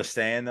Pat was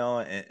saying though,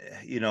 and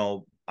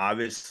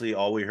obviously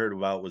all we heard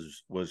about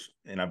was,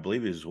 and I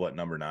believe he was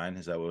number 9.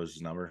 Is that what was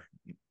his number?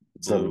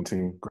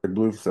 17. Greg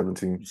Blue,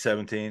 17.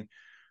 17.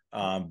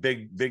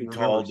 Big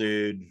tall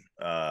dude,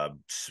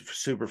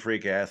 super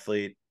freak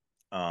athlete.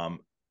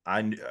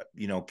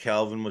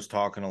 Kelvin was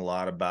talking a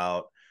lot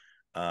about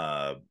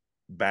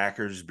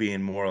backers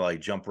being more like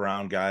jump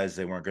around guys.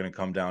 They weren't going to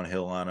come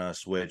downhill on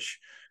us, which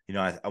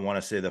I want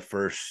to say the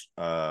first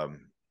I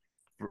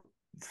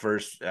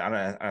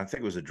think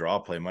it was a draw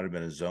play, might have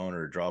been a zone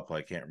or a draw play,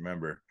 I can't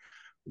remember,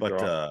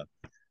 but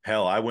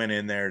hell, I went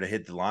in there to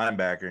hit the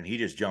linebacker and he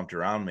just jumped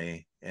around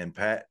me, and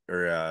Pat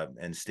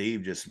and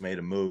Steve just made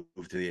a move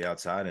to the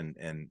outside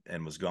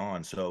and was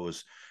gone. So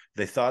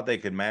they thought they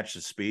could match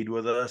the speed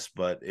with us,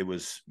 but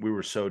we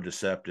were so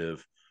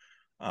deceptive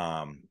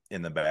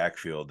in the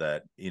backfield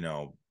that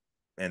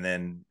and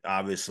then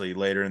obviously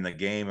later in the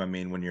game, I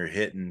mean, when you're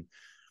hitting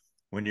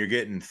when you're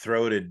getting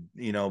throated,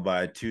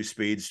 by two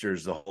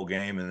speedsters the whole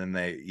game, and then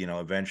they,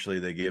 eventually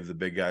they give the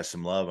big guy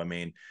some love. I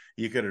mean,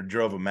 you could have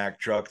drove a Mack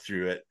truck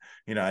through it.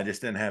 I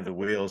just didn't have the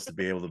wheels to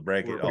be able to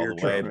break it all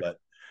the way. But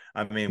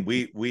I mean,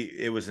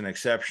 it was an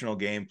exceptional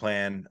game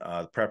plan.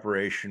 The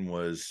preparation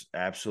was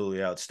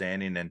absolutely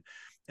outstanding.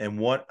 And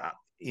what,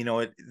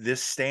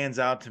 this stands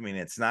out to me, and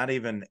it's not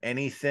even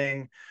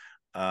anything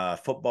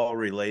football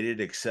related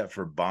except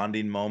for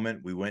bonding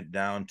moment. We went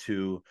down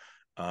to,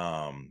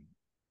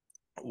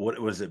 what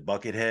was it,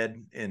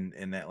 Buckethead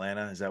in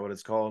Atlanta? Is that what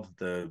it's called?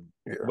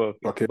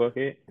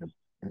 Buckhead.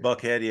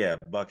 Buckhead, yeah,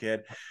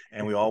 Buckhead.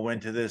 And we all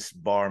went to this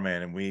bar,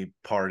 man, and we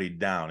partied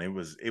down. It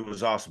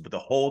was awesome. But the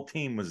whole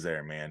team was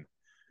there, man.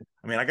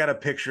 I mean, I got a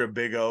picture of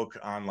Big Oak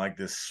on like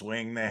this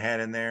swing they had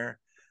in there.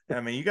 And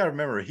I mean, you got to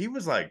remember, he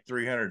was like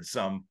 300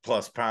 some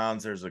plus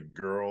pounds. There's a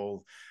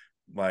girl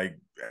like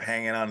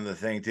hanging on to the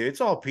thing too.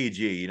 It's all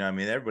PG, I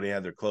mean, everybody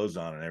had their clothes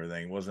on and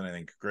everything. It wasn't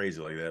anything crazy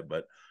like that,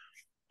 but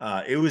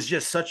it was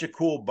just such a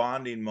cool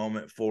bonding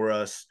moment for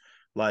us.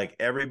 Like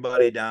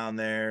everybody down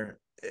there,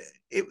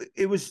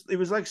 it was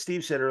like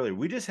Steve said earlier,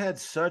 we just had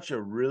such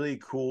a really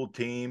cool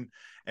team.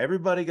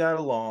 Everybody got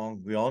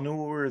along. We all knew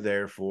what we were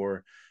there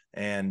for.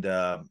 And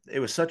it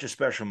was such a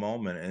special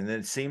moment. And then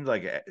it seemed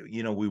like,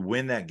 we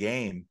win that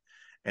game.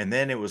 And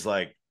then it was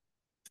like,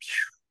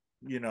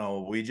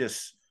 we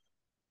just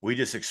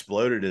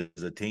exploded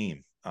as a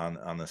team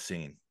on the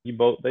scene. They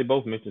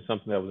both mentioned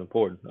something that was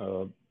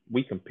important.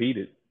 We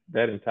competed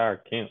that entire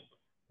camp.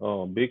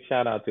 Big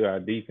shout out to our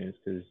defense,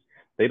 because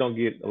they don't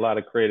get a lot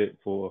of credit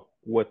for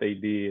what they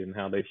did and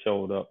how they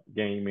showed up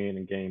game in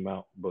and game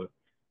out. But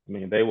I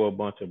mean, they were a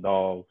bunch of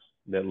dogs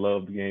that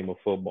loved the game of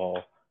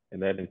football,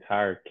 and that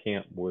entire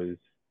camp was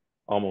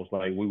almost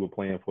like we were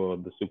playing for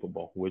the Super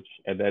Bowl, which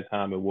at that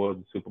time it was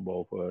the Super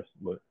Bowl for us.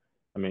 But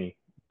I mean,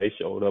 they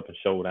showed up and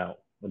showed out.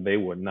 They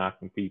were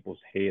knocking people's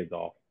heads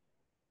off.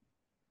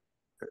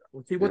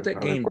 See what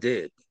that game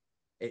did.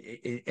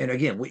 And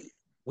again,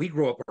 we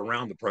grew up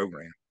around the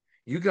program.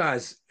 You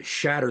guys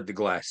shattered the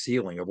glass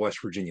ceiling of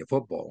West Virginia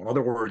football. In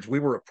other words, we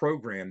were a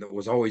program that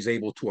was always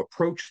able to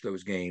approach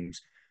those games,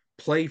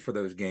 play for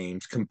those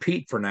games,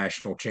 compete for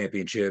national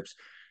championships,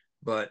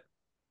 but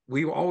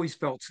we always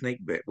felt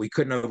snake bit. We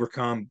couldn't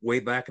overcome way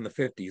back in the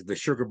 50s, the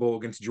Sugar Bowl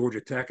against Georgia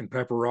Tech and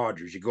Pepper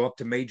Rogers. You go up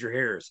to Major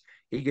Harris,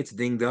 he gets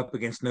dinged up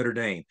against Notre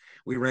Dame.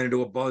 We ran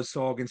into a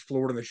buzzsaw against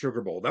Florida in the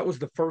Sugar Bowl. That was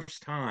the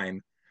first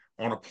time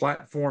on a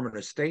platform and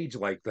a stage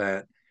like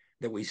that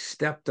we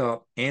stepped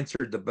up,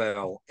 answered the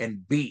bell,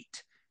 and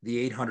beat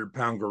the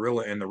 800-pound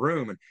gorilla in the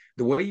room. And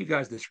the way you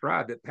guys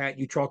described it, Pat,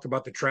 you talked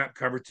about the trap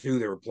cover 2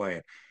 they were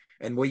playing,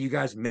 and the way you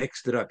guys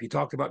mixed it up. You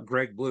talked about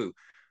Greg Blue.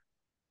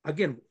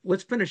 Again,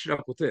 let's finish it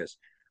up with this.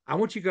 I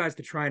want you guys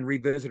to try and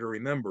revisit or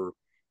remember,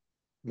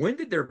 when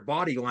did their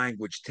body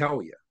language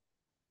tell you,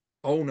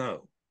 oh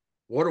no,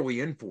 what are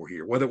we in for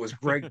here? Whether it was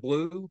Greg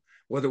Blue,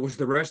 whether it was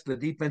the rest of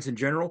the defense in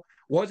general.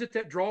 Was it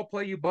that draw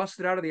play you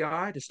busted out of the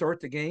eye to start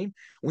the game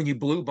when you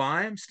blew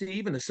by him,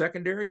 Steve, in the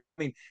secondary? I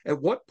mean,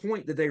 at what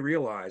point did they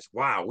realize,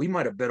 wow, we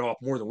might have bit off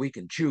more than we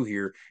can chew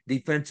here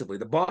defensively?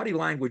 The body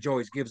language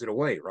always gives it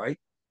away, right?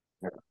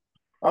 Yeah.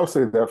 I would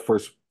say that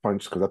first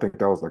punch, because I think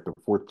that was like the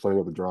 4th play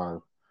of the drive.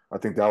 I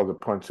think that was a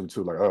punch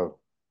into like, oh,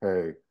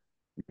 hey,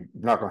 you're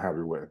not going to have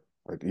your way.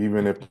 Like,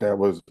 even if that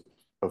was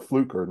a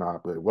fluke or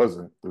not, but it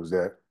wasn't. It was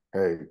that,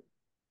 hey,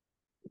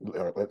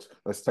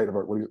 let's tighten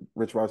up what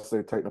Rich Ross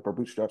say, tighten up our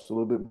bootstraps a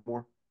little bit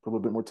more, put a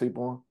little bit more tape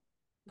on,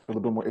 put a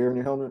little bit more air in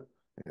your helmet.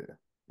 Yeah,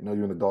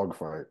 you're in a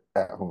dogfight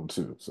at home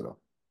too. So,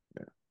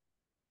 yeah.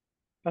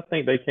 I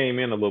think they came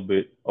in a little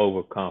bit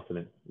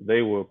overconfident.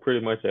 They were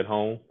pretty much at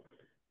home.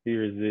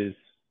 Here's this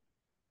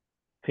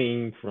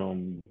team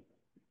from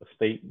a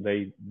state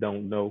they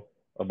don't know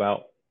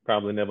about,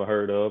 probably never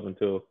heard of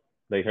until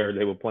they heard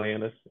they were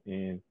playing us.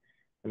 And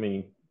I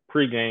mean,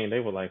 pregame, they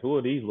were like, who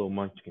are these little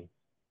munchkins?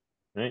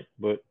 Right?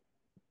 But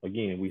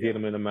again, we hit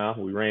them in the mouth,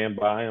 we ran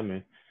by them,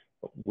 and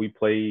we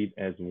played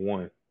as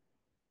one.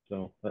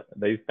 So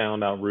they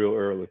found out real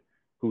early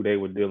who they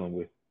were dealing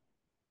with.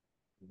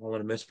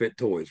 Island of Misfit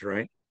Toys,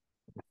 right?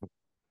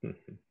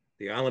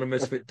 The Island of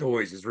Misfit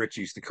Toys, as Rich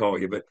used to call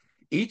you. But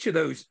each of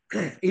those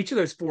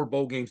 4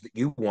 bowl games that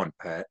you won,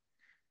 Pat,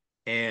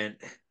 and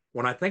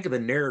when I think of the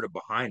narrative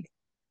behind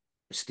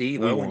it,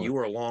 Steve, Owen, you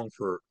were along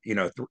for,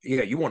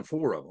 you won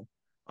 4 of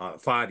them.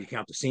 5, you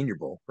count the Senior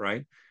Bowl,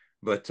 right?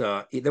 But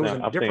there was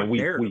a different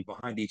narrative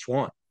behind each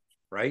one,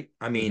 right?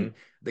 I mean,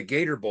 the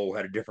Gator Bowl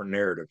had a different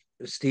narrative.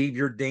 Steve,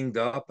 you're dinged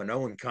up, and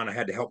Owen kind of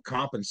had to help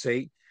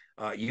compensate.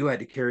 You had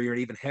to carry an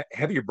even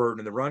heavier burden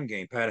in the run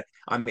game, Pat.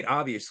 I mean,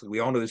 obviously, we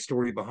all know the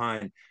story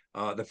behind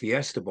the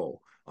Fiesta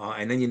Bowl,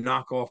 and then you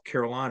knock off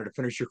Carolina to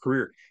finish your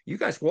career. You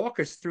guys walk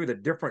us through the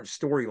different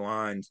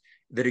storylines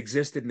that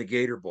existed in the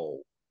Gator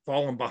Bowl,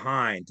 falling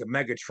behind to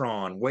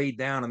Megatron, way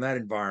down in that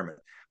environment,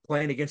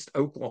 playing against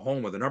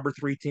Oklahoma, the number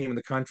 3 team in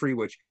the country,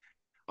 which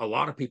a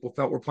lot of people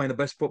felt were playing the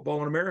best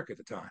football in America at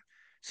the time.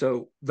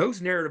 So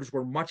those narratives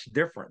were much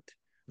different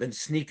than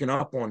sneaking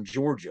up on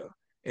Georgia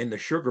in the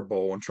Sugar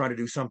Bowl and trying to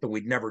do something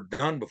we'd never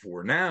done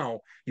before.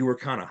 Now you were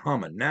kind of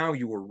humming. Now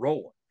you were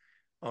rolling,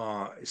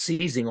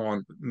 seizing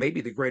on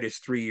maybe the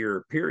greatest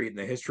 3-year period in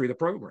the history of the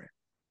program.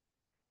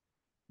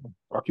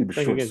 I'll keep it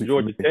I think short and against sweet for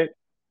Georgia me. Tech.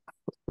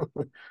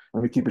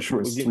 Let me keep it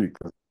short and sweet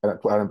because I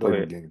didn't Go play the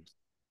ahead. games.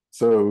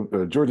 So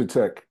Georgia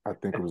Tech, I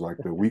think it was like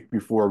the week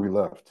before we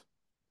left.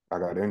 I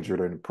got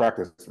injured in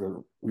practice.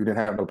 We didn't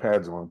have no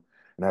pads on,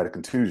 and I had a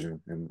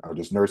contusion, and I was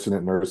just nursing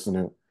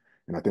it.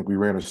 And I think we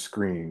ran a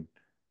screen,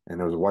 and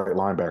there was a white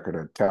linebacker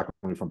that tackled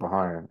me from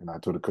behind, and I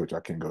told the coach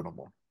I can't go no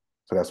more.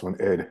 So that's when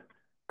Ed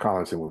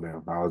Collinson was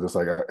in. I was just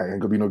like, I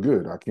ain't gonna be no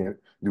good. I can't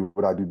do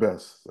what I do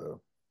best.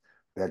 So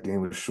that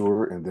game was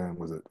short, and then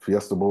was it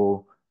Fiesta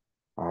Bowl?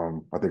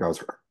 I think I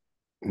was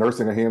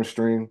nursing a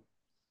hamstring,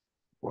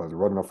 was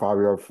running a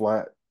 5-yard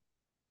flat.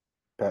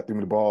 Pat threw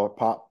me the ball,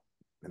 pop,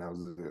 and that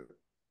was it.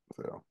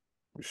 So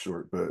it was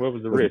short, but What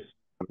was the risk?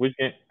 Which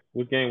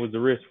game was the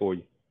risk for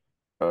you?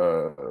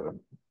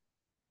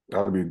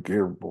 That'd be a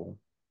Gator Bowl.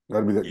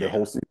 That'd be the Yeah.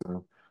 whole season.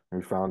 And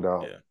we found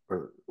out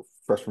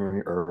freshman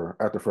year, or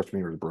after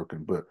freshman year was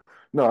broken. But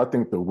no, I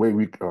think the way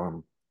we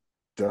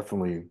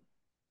definitely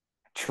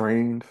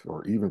trained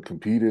or even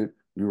competed,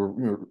 we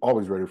were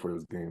always ready for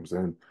those games.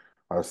 And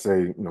I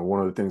say, one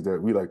of the things that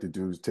we like to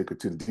do is take it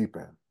to the deep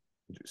end,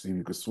 see if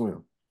you can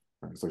swim.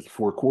 Right? So it's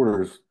 4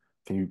 quarters.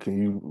 Can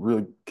you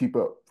really keep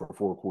up for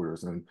 4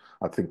 quarters? And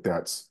I think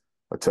that's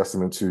a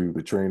testament to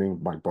the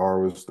training, Mike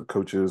Barrows, the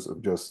coaches,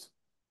 of just,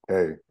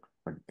 hey,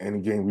 like any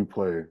game we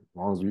play, as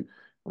long as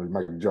like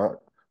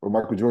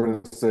Michael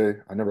Jordan say,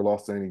 I never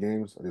lost any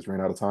games. I just ran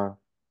out of time.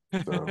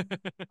 So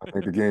I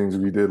think the games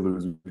we did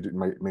lose,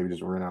 maybe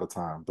just ran out of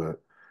time.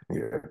 But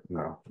yeah,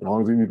 no, as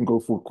long as you can go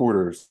 4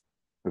 quarters,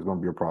 there's going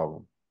to be a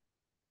problem.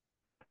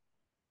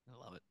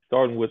 I love it.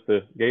 Starting with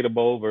the Gator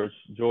Bowl versus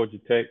Georgia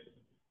Tech,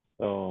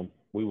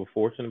 we were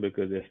fortunate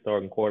because their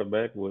starting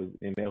quarterback was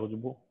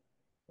ineligible.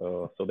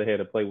 So they had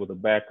to play with a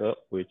backup,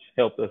 which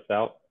helped us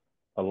out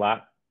a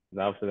lot.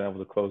 Obviously, that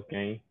was a close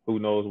game. Who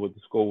knows what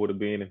the score would have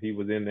been if he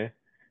was in there.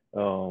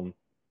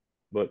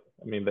 But,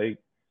 I mean,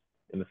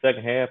 in the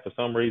second half, for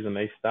some reason,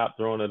 they stopped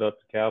throwing it up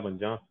to Calvin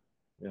Johnson.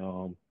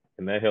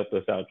 And that helped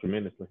us out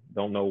tremendously.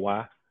 Don't know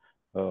why.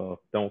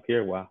 Don't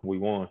care why. We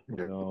won.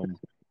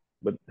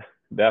 But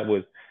that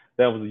was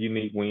a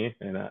unique win,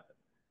 and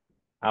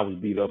I was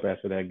beat up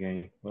after that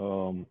game.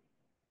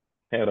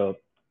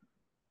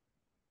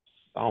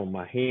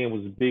 My hand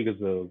was as big as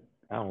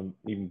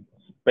even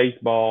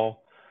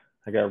baseball.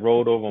 I got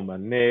rolled over on my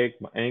neck.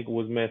 My ankle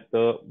was messed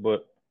up,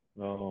 but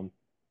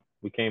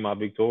we came out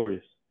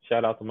victorious.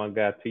 Shout out to my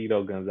guy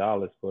Tito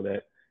Gonzalez for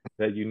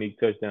that unique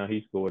touchdown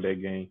he scored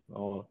that game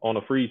on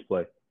a freeze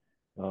play.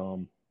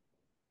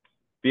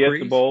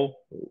 Fiesta Bowl.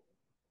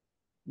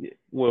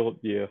 Well,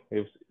 yeah,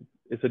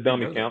 it's a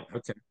dummy count.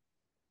 Okay.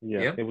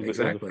 Yeah, yep, it was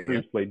a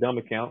freeze play,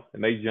 dummy count,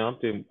 and they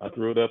jumped and I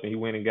threw it up and he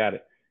went and got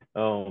it.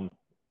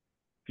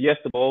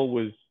 Fiesta Bowl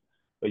was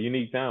a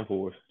unique time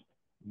for us.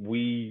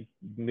 We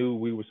knew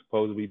we were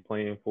supposed to be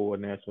playing for a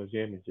national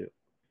championship.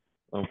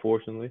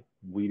 Unfortunately,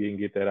 we didn't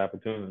get that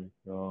opportunity.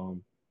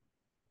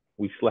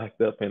 We slacked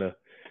up in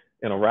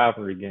a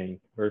rivalry game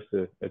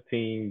versus a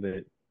team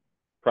that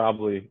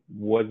probably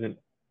wasn't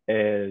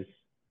as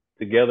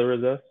together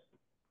as us.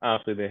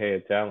 Obviously, they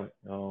had talent.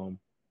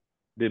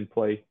 Didn't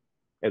play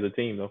as a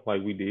team though,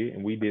 like we did,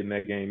 and we did in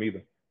that game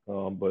either.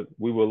 But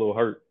we were a little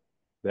hurt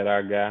that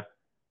our guy,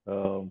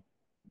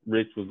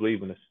 Rich, was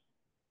leaving us,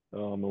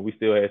 and we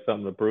still had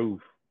something to prove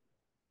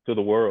to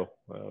the world.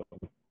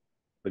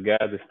 The guy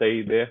that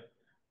stayed there,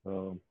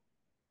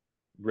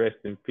 rest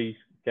in peace,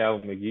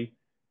 Calvin McGee.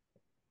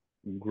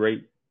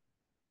 Great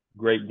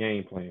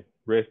game plan.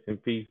 Rest in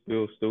peace,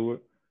 Bill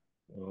Stewart.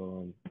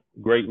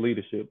 Great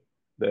leadership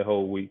that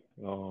whole week.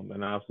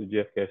 And obviously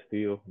Jeff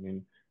Castile. I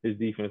mean, his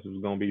defense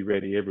was going to be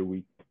ready every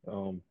week.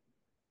 So,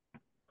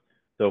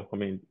 I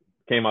mean,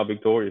 came out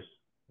victorious.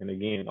 And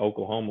again,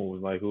 Oklahoma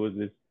was like, who is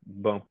this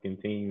bumpkin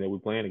team that we're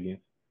playing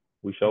against?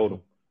 We showed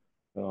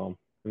them.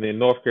 And then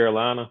North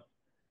Carolina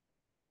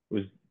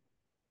was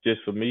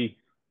just, for me,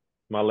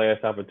 my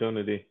last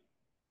opportunity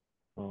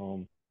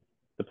to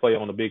play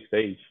on the big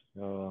stage.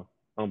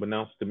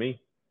 Unbeknownst to me,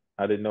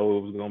 I didn't know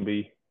it was going to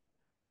be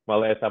my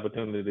last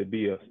opportunity to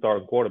be a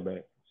starting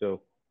quarterback.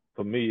 So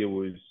for me, it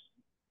was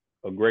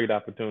a great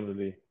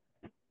opportunity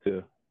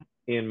to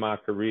end my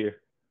career.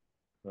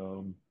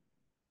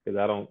 Because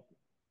I don't,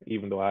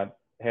 even though I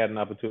had an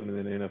opportunity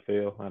in the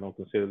NFL, I don't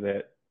consider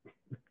that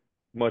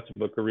much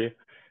of a career.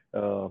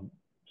 So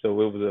it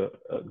was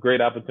a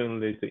great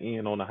opportunity to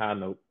end on a high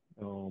note.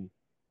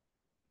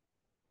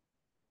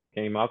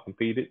 Came out,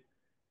 competed.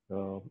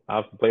 I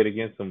also played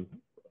against some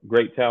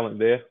great talent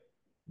there,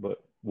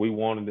 but we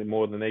wanted it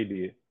more than they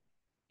did.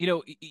 You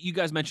know, you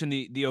guys mentioned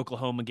the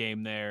Oklahoma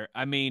game there.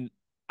 I mean,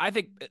 I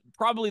think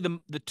probably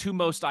the two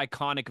most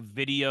iconic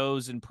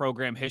videos in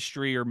program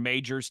history are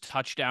Major's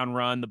touchdown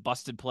run, the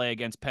busted play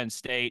against Penn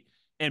State,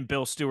 and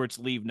Bill Stewart's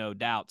 "Leave No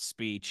Doubt"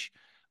 speech.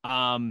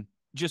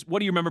 Just what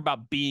do you remember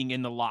about being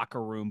in the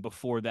locker room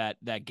before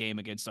that game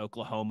against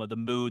Oklahoma? The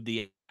mood,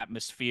 the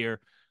atmosphere.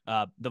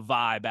 the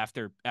vibe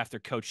after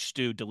Coach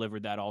Stu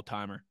delivered that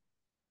all-timer?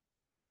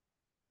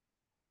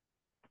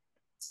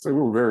 So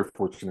we were very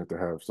fortunate to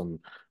have some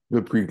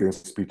good pregame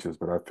speeches,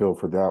 but I feel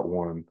for that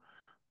one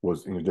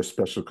was just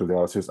special because that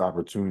was his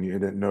opportunity.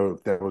 And didn't know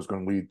if that was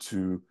going to lead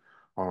to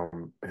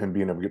him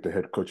being able to get the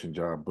head coaching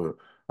job. But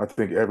I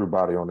think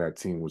everybody on that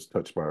team was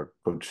touched by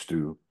Coach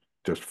Stu,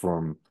 just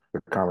from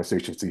the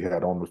conversations he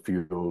had on the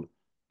field,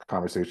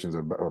 conversations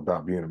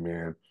about being a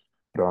man.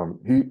 But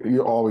he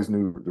always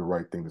knew the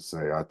right thing to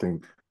say. I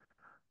think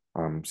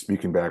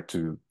speaking back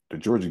to the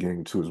Georgia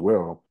game too as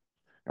well,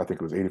 I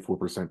think it was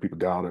 84% people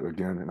doubted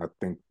again, and I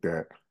think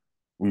that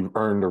we've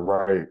earned the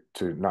right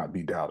to not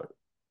be doubted.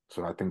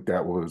 So I think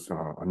that was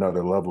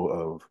another level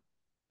of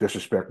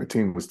disrespect the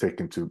team was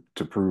taking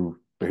to prove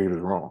the haters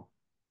wrong.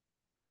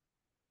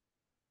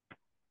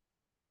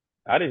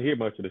 I didn't hear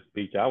much of the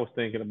speech. I was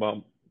thinking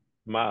about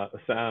my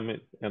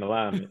assignments and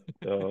alignment.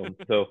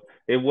 So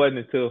it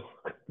wasn't until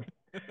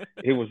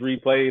it was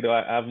replayed.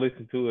 I've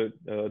listened to it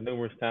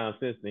numerous times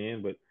since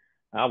then, but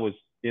I was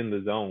in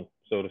the zone,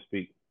 so to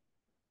speak.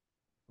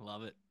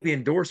 Love it. The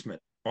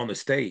endorsement on the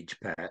stage,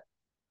 Pat.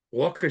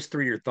 Walk us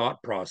through your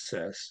thought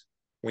process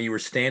when you were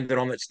standing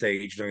on that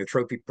stage during the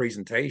trophy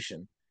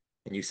presentation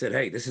and you said,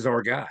 hey, this is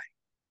our guy.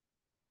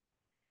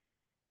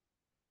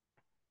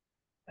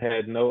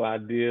 Had no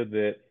idea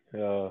that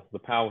the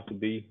powers to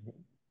be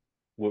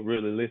would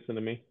really listen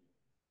to me.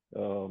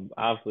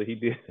 Obviously, he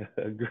did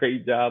a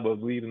great job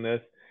of leading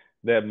us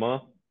that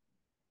month.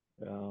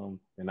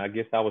 And I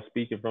guess I was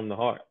speaking from the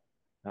heart.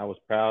 I was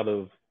proud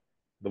of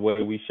the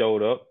way we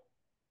showed up.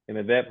 And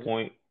at that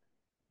point,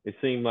 it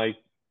seemed like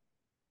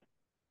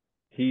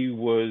he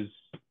was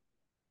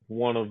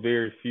one of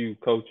very few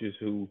coaches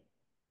who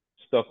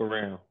stuck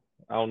around.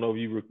 I don't know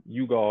if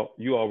you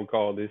all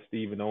recall this,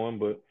 Steve and Owen,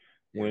 but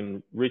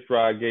when Rich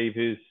Rod gave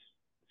his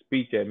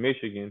speech at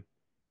Michigan,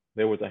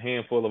 there was a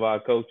handful of our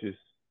coaches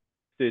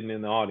sitting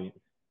in the audience.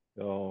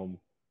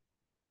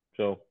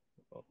 So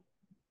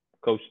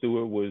Coach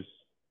Stewart was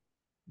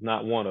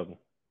not one of them.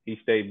 He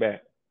stayed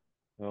back,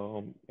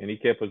 and he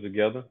kept us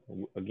together.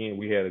 Again,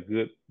 we had a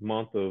good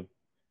month of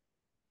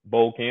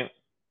bowl camp,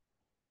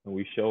 and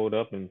we showed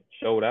up and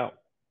showed out.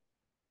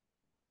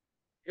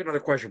 Another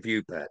question for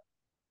you, Pat.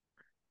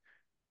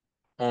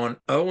 On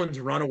Owen's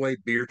runaway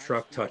beer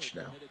truck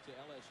touchdown,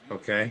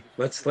 okay,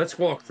 let's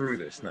walk through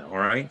this now, all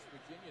right?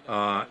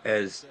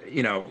 As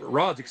you know,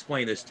 Rod's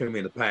explained this to me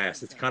in the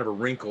past. It's kind of a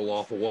wrinkle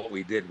off of what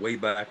we did way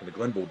back in the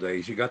Glenville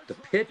days. You got the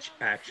pitch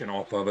action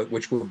off of it,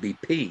 which would be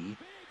P,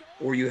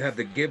 or you have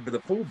the give to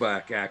the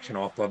fullback action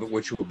off of it,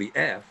 which would be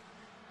F.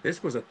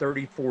 This was a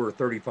 34 or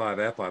 35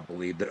 F, I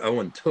believe, that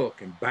Owen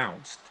took and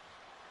bounced.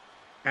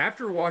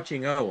 After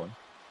watching Owen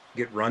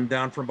get run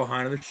down from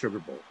behind in the Sugar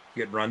Bowl,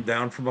 get run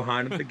down from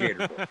behind in the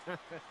Gator Bowl,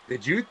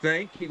 did you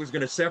think he was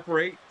going to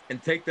separate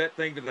and take that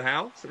thing to the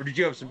house, or did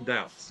you have some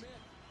doubts?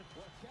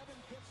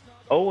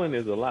 Owen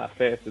is a lot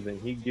faster than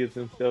he gives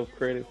himself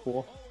credit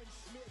for.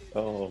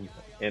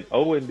 And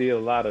Owen did a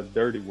lot of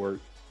dirty work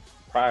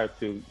prior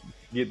to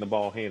getting the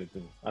ball handed to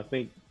him. I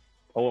think,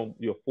 Owen,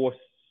 you're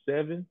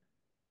 4.7,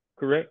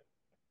 correct?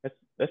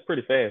 That's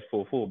pretty fast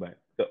for a fullback.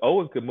 So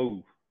Owen could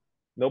move.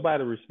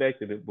 Nobody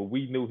respected it, but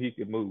we knew he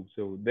could move.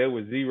 So there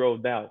was zero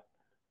doubt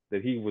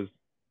that he was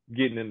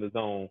getting in the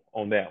zone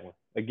on that one.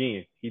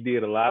 Again, he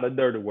did a lot of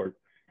dirty work.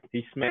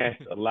 He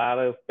smashed a lot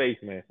of face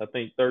masks, I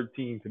think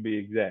 13 to be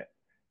exact.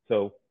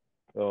 So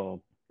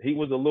he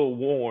was a little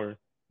worn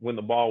when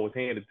the ball was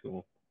handed to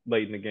him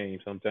late in the game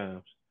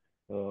sometimes.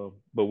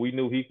 But we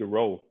knew he could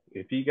roll.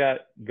 If he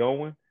got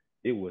going,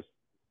 it was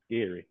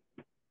scary.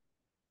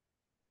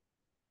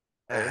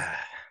 This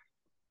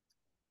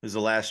is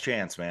the last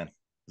chance, man.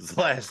 This is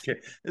the last chance.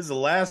 This is the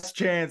last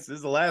chance. This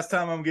is the last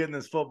time I'm getting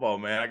this football,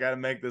 man. I got to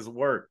make this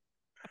work.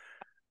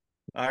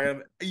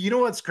 You know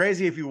what's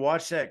crazy? If you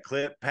watch that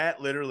clip,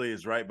 Pat literally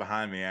is right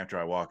behind me after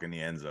I walk in the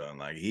end zone.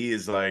 Like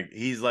he's like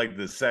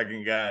the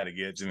second guy to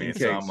get to me.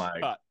 So I'm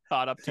like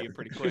caught up to you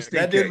pretty quick.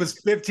 That dude was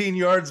 15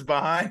 yards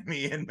behind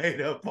me and made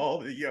up all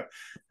the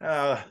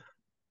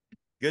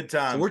good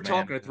times. So we're man.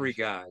 talking to three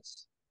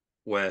guys,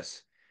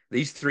 Wes.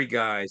 These three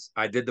guys,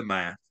 I did the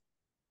math.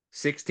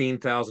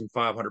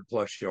 16,500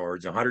 plus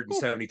yards,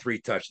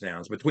 173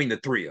 touchdowns between the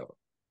three of them.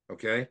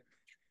 Okay.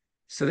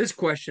 So this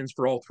question's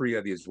for all three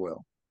of you as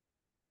well.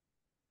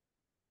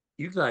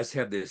 You guys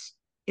have this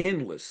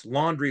endless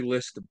laundry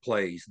list of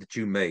plays that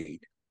you made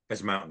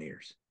as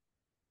Mountaineers.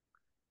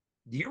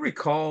 Do you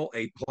recall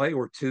a play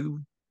or two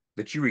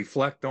that you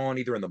reflect on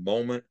either in the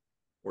moment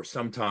or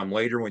sometime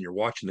later when you're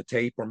watching the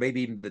tape, or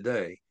maybe even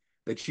today,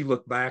 that you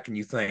look back and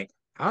you think,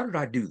 how did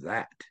I do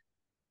that?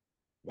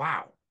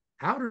 Wow.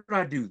 How did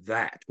I do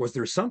that? Was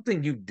there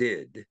something you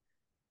did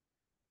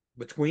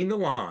between the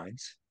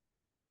lines?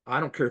 I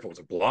don't care if it was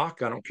a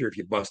block. I don't care if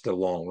you busted a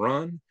long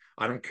run.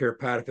 I don't care,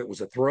 Pat, if it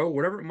was a throw,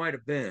 whatever it might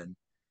have been.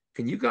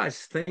 Can you guys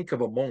think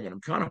of a moment?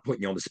 I'm kind of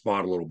putting you on the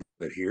spot a little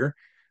bit here,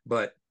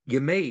 but you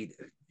made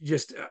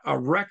just a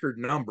record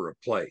number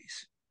of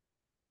plays.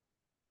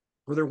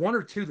 Were there one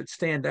or two that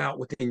stand out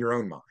within your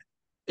own mind?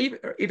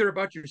 either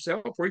about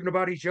yourself or even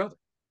about each other?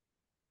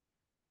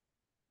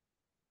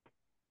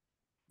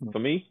 For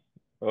me,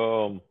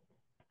 one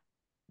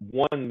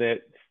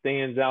that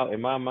stands out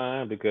in my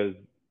mind because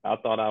I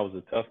thought I was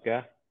a tough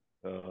guy,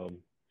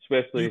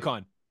 especially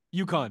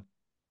UConn.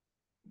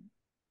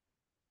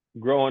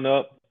 Growing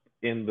up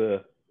in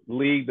the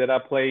league that I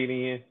played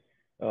in.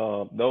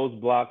 Those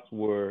blocks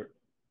were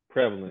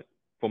prevalent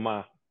for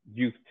my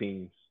youth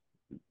teams.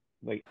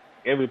 Like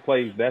every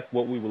play, that's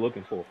what we were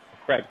looking for,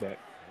 a crackback.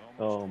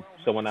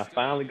 So when I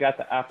finally got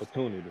the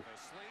opportunity,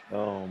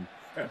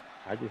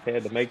 I just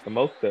had to make the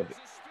most of it.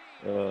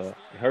 It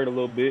hurt a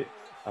little bit.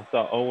 I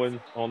saw Owen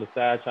on the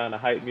side trying to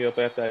hype me up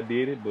after I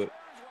did it, but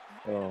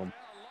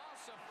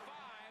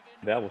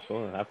that was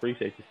fun. I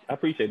appreciate you. I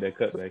appreciate that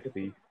cutback,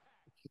 Steve.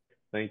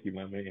 Thank you,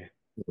 my man.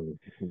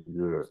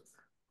 Good.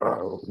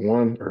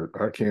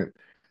 I can't.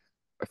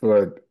 I feel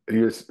like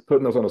you're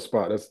putting us on the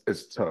spot.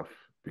 It's tough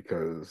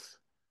because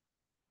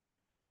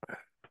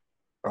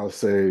I'll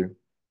say,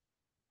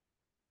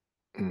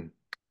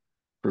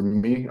 for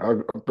me,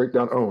 I'll break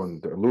down Owen,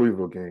 the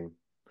Louisville game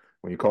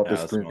when you caught the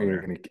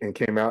screen and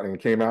came out of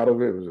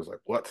it. It was just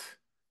like, what?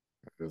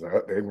 It was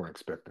like they weren't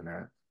expecting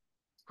that.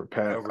 For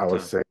Pat, I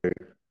would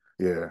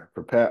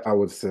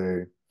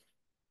say,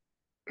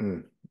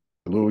 the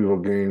Louisville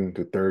game,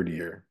 the third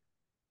year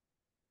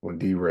when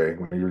D-Ray,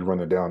 when you were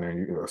running down there and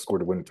you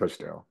scored a winning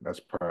touchdown. That's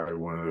probably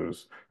one of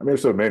those. I mean,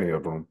 there's so many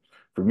of them.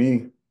 For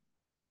me,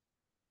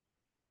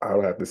 I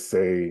would have to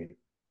say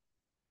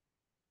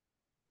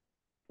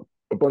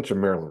a bunch of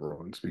Maryland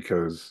runs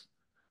because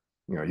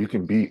you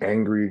can be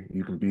angry,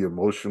 you can be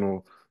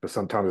emotional, but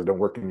sometimes it don't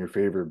work in your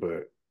favor.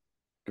 But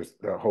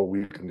just that whole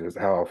week and just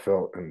how I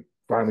felt and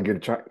finally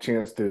get a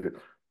chance to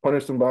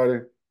punish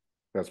somebody,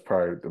 that's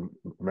probably the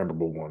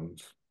memorable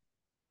ones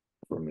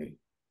for me.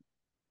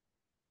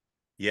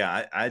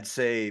 Yeah, I'd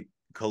say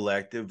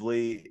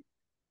collectively,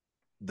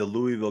 the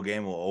Louisville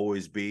game will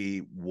always be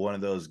one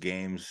of those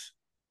games.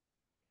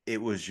 It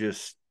was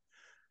just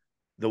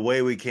the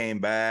way we came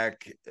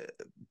back,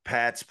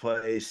 Pat's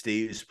play,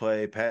 Steve's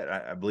play. Pat,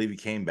 I believe he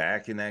came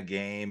back in that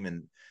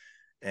game,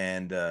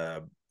 and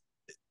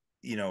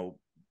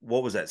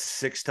what was that?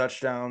 6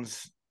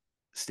 touchdowns,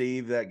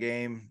 Steve, that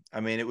game. I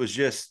mean, it was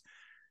a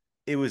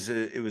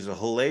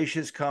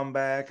hellacious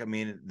comeback. I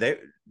mean,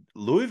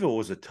 Louisville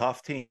was a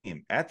tough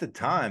team at the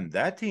time.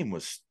 That team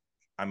was,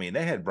 I mean,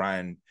 they had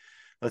Brandon.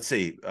 Who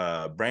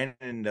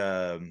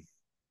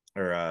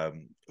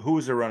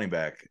was their running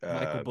back?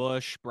 Michael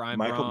Bush,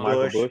 Michael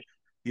Bush.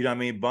 You know what I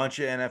mean? Bunch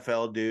of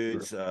NFL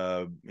dudes.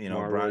 Sure.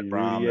 Brian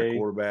Brown, the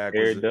quarterback.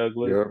 Eric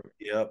Douglas.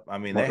 Yep. I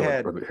mean,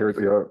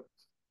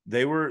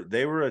 they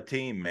were a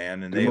team,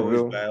 man, and they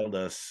always battled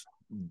us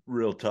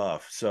real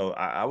tough. So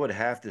I would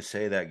have to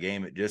say that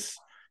game, it just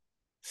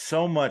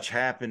so much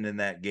happened in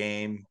that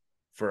game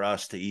for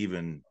us to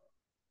even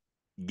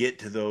get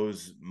to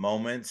those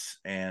moments.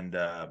 And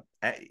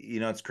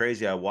it's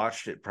crazy. I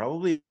watched it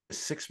probably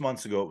 6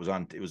 months ago.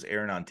 It was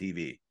airing on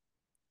TV. It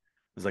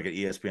was like an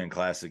ESPN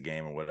Classic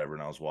game or whatever,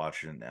 and I was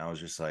watching it, and I was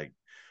just like,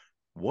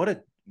 what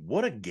a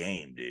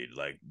game, dude.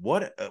 Like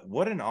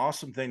what an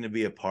awesome thing to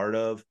be a part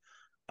of.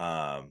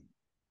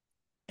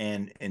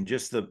 And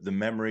just the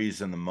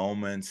memories and the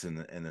moments and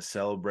the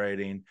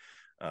celebrating.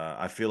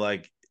 I feel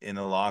like in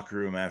the locker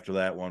room after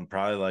that one,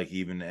 probably like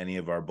even any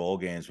of our bowl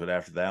games, but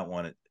after that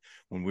one,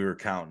 when we were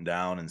counting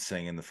down and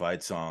singing the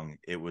fight song,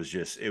 it was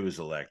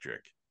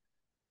electric.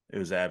 It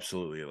was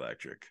absolutely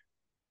electric.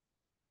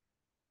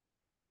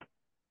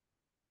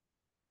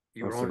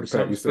 You were on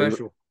something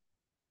special.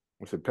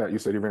 I said, Pat, you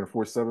said he ran a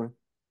 4.7.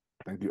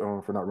 Thank you,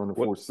 Owen, for not running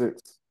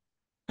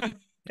 4.6.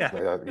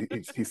 Yeah,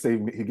 he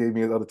saved me. He gave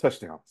me another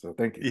touchdown. So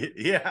thank you.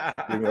 Yeah,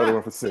 gave me another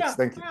one for 6.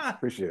 Thank you.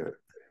 Appreciate it.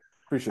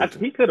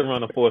 He could have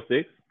run a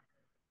 4.6.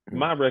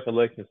 My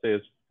recollection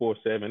says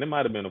 4.7. It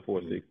might have been a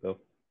 4.6 though.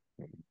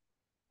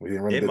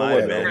 It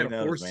might have been.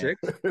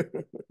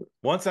 4.6.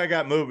 Once I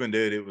got moving,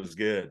 dude, it was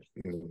good.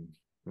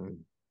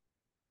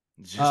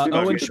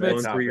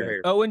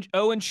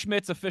 Owen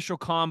Schmitt's official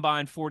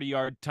combine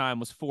 40-yard time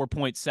was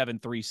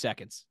 4.73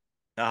 seconds.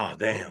 Oh,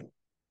 damn.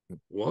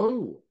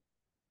 Whoa.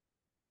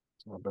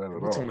 Not bad at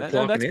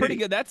all. That's pretty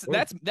good. That's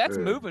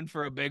moving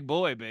for a big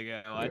boy, Big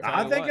O.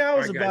 I think I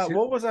was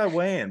what was I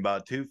weighing?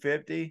 About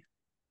 250?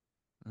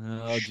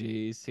 Oh,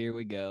 geez. Here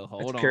we go.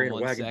 Hold on carrying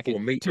 1 a wagon second. full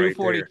of meat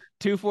 240, right there.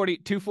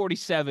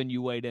 247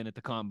 you weighed in at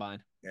the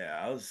combine.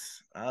 Yeah,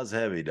 I was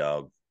heavy,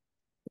 dog.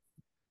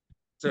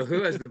 So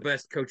who has the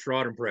best Coach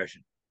Rod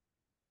impression?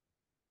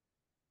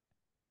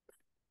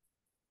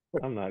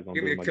 I'm not going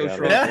to give me a my Coach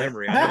Rod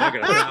memory. I know I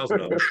got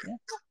 1,000 of them.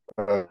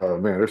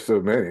 Man, there's so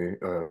many.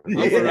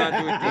 We're not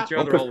doing each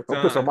other all the time.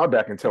 Don't push on my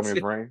back and tell me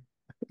it's rain.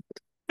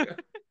 It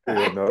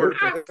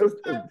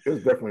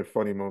was definitely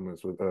funny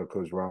moments with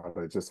Coach Rod.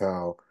 Like just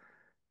how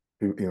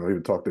he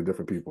would talk to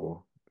different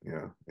people.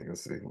 Yeah, you can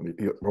see.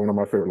 One of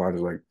my favorite lines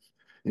is like,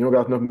 "You don't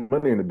got enough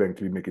money in the bank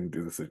to be making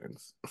these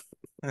decisions."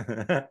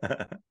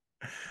 I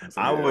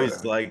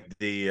always like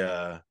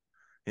the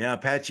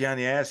pat you on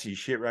the ass, you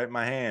shit right in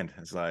my hand.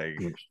 It's like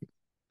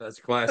That's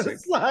classic.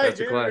 It's like That's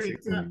a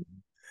classic.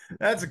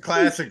 That's a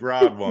classic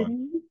Rod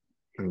one.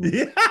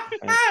 Yeah.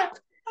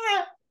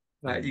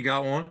 You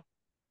got one?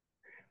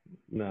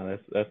 No,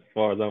 that's as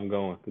far as I'm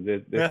going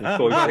because there's some What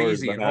choice about words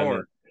easy and behind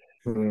hard?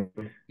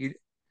 it.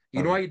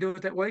 You know why you do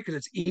it that way? Because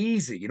it's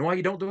easy. You know why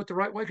you don't do it the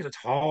right way? Because it's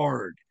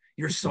hard.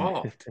 You're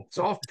soft.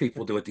 Soft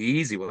people do it the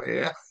easy way.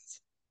 Yeah.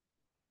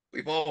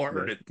 We've all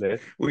heard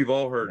it. We've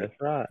all heard That's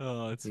it. right.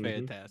 Oh, it's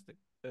fantastic.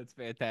 That's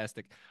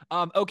fantastic.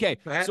 Okay,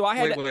 Pat, so I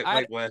had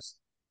wait, Wes.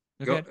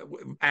 okay.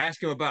 Go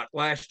ask him about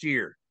last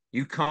year.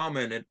 You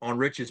commented on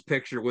Rich's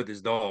picture with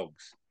his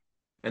dogs,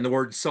 and the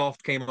word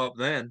 "soft" came up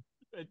then.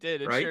 It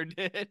did. It right? sure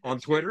did. On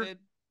It sure Twitter. did.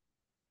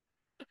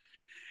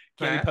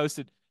 Pat? Can't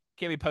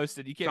be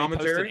posted. You can't be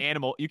posting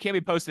animal. You can't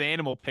be posting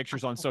animal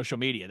pictures on social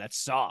media. That's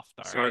soft.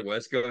 All Sorry, right.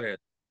 Wes. Go ahead.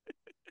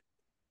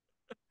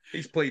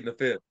 He's pleading the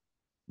fifth.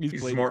 He's a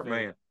smart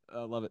man.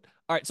 I love it.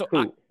 All right. So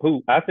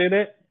who? I said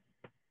that?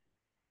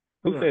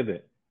 Who said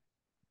that?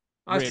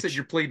 I said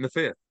you're pleading the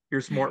fifth.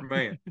 You're a smart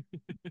man.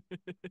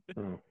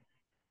 You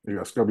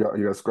gotta scrub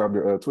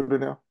your Twitter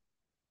now?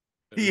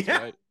 Yeah.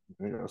 Right.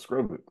 You gotta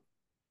scrub it.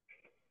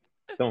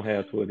 Don't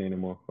have Twitter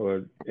anymore,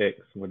 or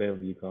X,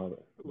 whatever you call it.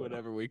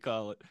 Whatever we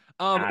call it.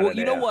 Well,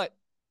 you know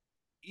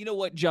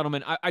what?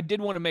 Gentlemen, I did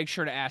want to make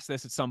sure to ask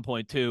this at some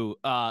point too.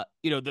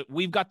 That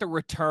we've got the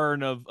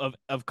return of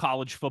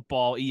college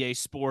football, EA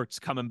Sports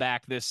coming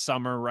back this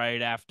summer,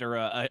 right after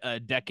a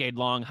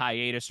decade-long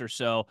hiatus or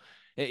so.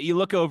 You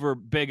look over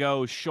Big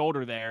O's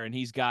shoulder there, and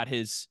he's got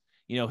his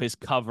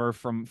cover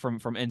from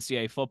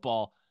NCAA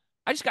football.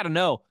 I just got to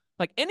know,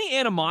 like, any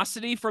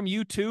animosity from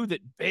you two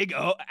that Big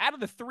O, out of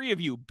the three of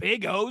you,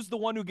 Big O's the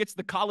one who gets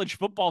the college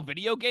football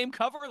video game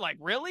cover? Like,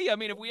 really? I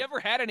mean, have we ever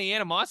had any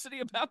animosity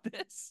about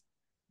this?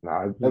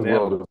 Nah, as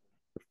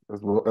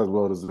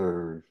well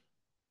deserved.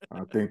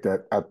 I think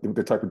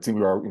the type of team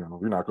we are,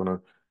 we're not gonna.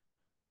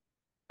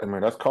 I mean,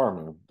 that's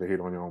karma to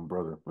hate on your own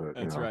brother, but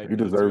right. He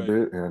deserved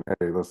it. And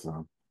hey,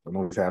 listen, I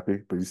know he's happy,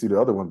 but you see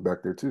the other ones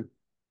back there too.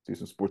 See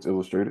some Sports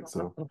Illustrated.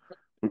 So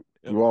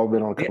we've all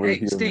been on cover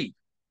here. Steve,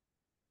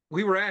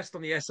 we were asked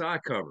on the SI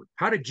cover,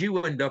 how did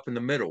you end up in the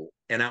middle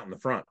and out in the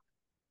front?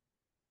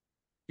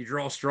 You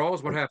draw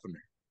straws? What happened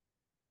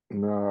there?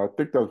 No, I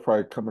think that was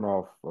probably coming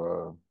off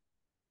the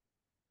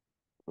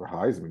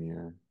Heisman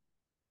year.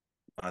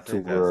 I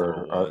think that's what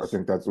it was. I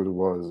think that's what it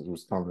was. It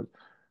was coming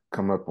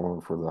up on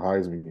for the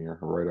Heisman year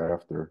right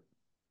after,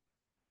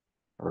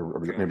 or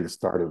maybe the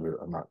start of it.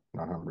 I'm not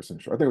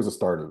 100% sure. I think it was the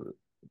start of it.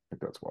 I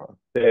think that's why.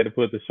 They had to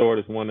put the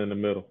shortest one in the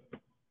middle.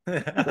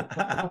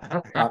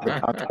 The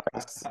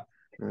contrast.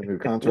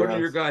 What are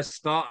your guys'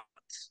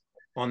 thoughts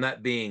on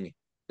that being?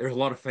 There's a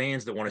lot of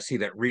fans that want to see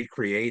that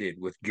recreated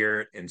with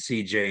Garrett and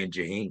CJ and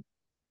Jaheim.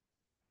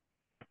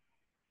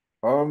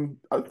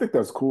 I think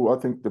that's cool. I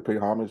think to pay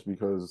homage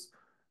because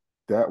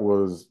that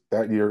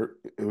year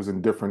it was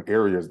in different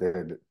areas. They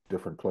had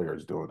different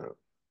players doing it.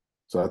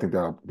 So I think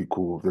that'll be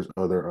cool. If there's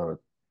other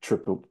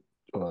triple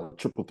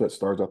threat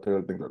stars out there,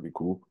 I think that'd be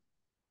cool.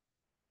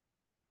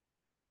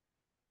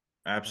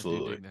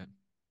 Absolutely.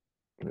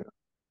 Yeah.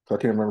 So I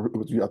can't remember.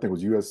 I think it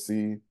was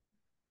USC.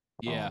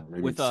 Yeah,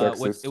 with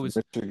Texas, it was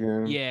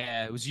Michigan.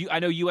 Yeah, it was. I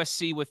know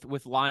USC with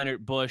Leinart,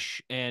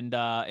 Bush, and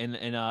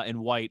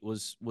White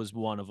was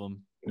one of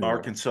them. Yeah.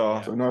 Arkansas.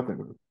 Yeah. So no, I think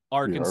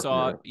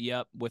Arkansas.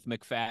 Yep, with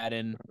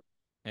McFadden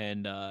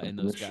and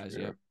those guys.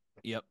 Yeah.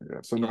 Yep. Yeah.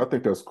 So no, I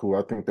think that's cool.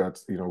 I think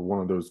that's one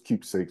of those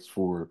keepsakes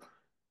for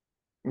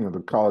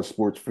the college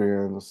sports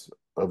fans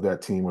of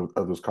that team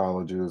of those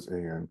colleges,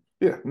 and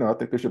I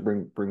think they should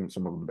bring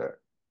some of them back.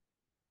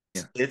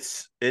 Yeah.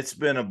 It's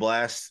been a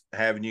blast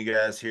having you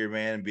guys here,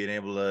 man, and being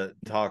able to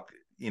talk,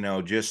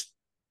 just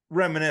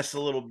reminisce a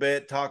little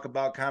bit, talk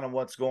about kind of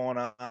what's going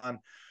on.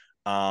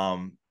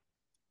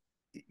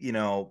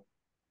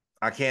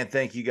 I can't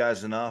thank you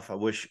guys enough. I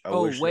wish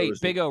wait,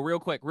 Big O, real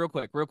quick.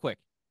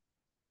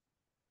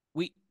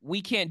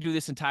 We can't do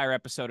this entire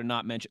episode and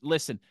not mention.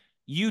 Listen,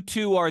 you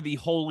two are the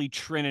holy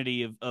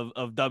trinity of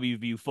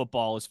WVU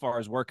football as far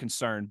as we're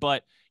concerned,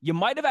 but you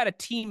might have had a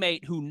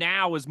teammate who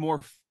now is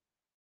more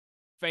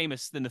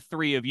famous than the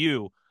three of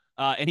you,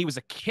 and he was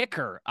a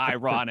kicker,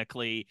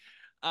 ironically.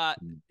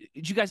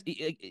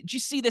 Did you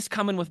see this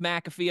coming with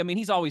McAfee? I mean,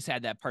 he's always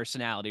had that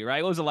personality,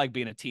 right? What was it like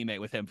being a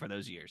teammate with him for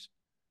those years?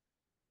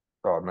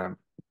 Oh man,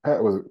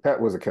 Pat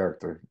was a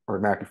character, or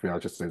McAfee, I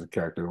should say, is a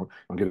character.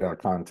 Don't get it out of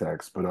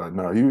context, but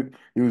no,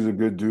 he was a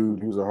good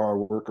dude. He was a hard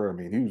worker. I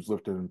mean, he was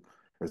lifting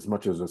as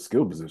much as the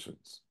skill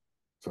positions.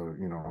 So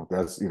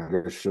that's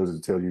it shows to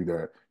tell you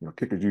that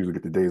kickers usually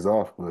get the days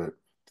off, but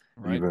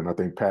right. Even I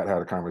think Pat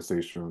had a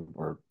conversation,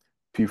 or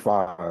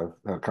P5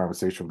 had a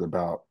conversation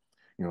about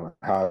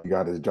how he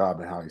got his job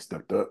and how he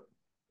stepped up.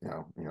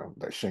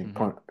 That shank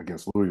punt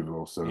against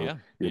Louisville. So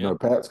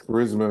Pat's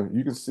charisma,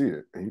 you can see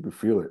it and you can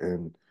feel it,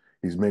 and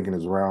he's making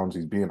his rounds.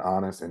 He's being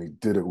honest, and he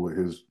did it with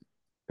his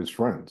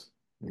friends.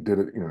 He did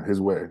it his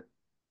way.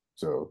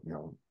 So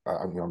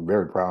I'm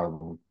very proud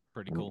of him.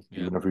 Pretty cool.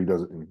 Even if he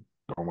doesn't,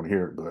 don't want to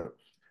hear it, but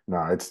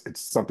nah, it's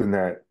something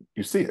that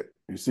you see it.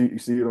 You see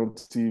it on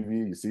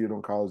TV, you see it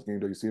on College Game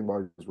Day, you see him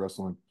while he's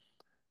wrestling.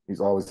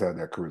 He's always had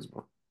that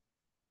charisma.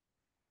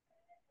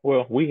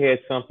 Well, we had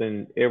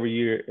something every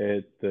year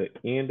at the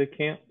end of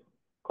camp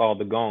called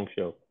the Gong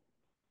Show.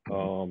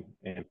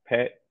 And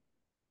Pat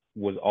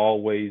was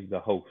always the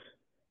host.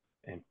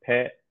 And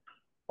Pat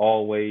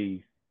always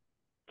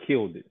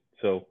killed it.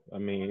 So, I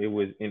mean, it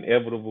was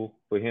inevitable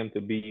for him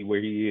to be where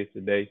he is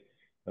today.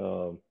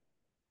 Shout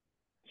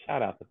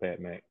out to Pat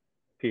Mack,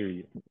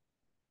 period.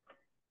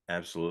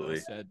 Absolutely.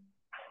 Well said.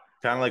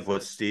 Kind of like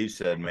what Steve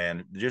said,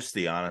 man, just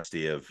the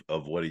honesty of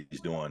what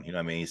he's doing. You know,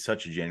 I mean, he's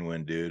such a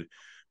genuine dude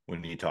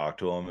when you talk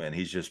to him, and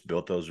he's just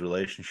built those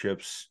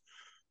relationships,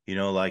 you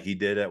know, like he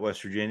did at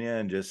West Virginia,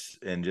 and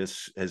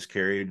just has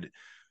carried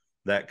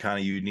that kind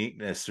of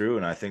uniqueness through.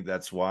 And I think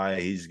that's why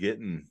he's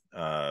getting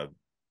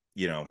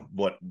you know,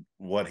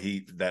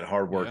 that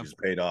hard work has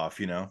paid off,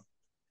 you know.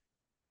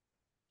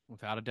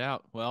 Without a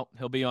doubt. Well,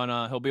 he'll be on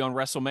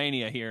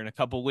WrestleMania here in a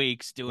couple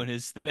weeks doing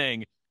his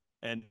thing.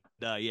 And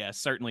yeah,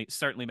 certainly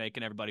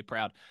making everybody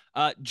proud.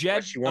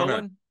 Jed,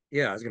 Owen.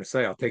 Yeah, I was gonna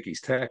say I'll take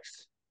his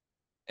text.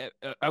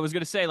 I was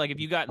gonna say, like, if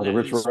you got the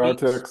Rich Rod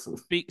text.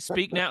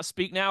 speak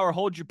now, or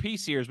hold your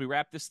peace here as we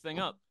wrap this thing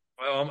up.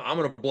 Well, I'm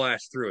going to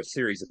blast through a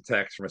series of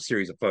texts from a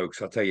series of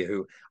folks. I'll tell you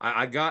who.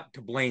 I got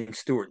to Blaine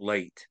Stewart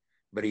late,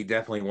 but he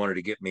definitely wanted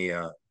to get me.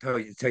 Tell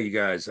you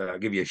guys,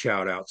 give you a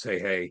shout out. Say,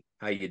 hey,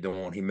 how you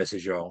doing? He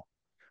misses y'all.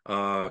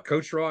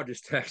 Coach Rod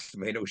just texted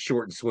me, and it was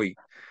short and sweet.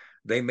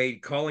 They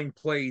made calling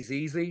plays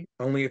easy,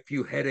 only a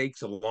few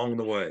headaches along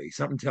the way.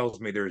 Something tells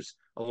me there's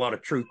a lot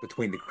of truth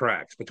between the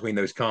cracks between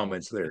those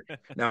comments there.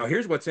 Now,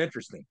 here's what's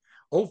interesting.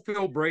 Old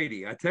Phil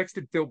Brady, I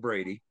texted Phil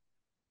Brady.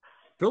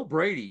 Phil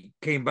Brady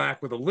came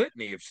back with a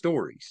litany of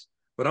stories,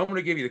 but I'm going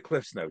to give you the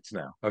Cliff's Notes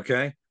now,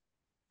 okay?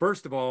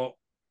 First of all,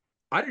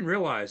 I didn't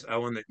realize,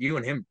 Owen, that you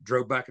and him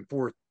drove back and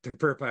forth to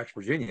Fairfax,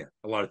 Virginia,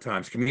 a lot of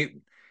times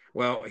commuting.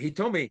 Well, he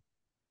told me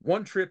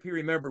one trip he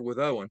remembered with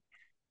Owen.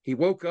 He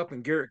woke up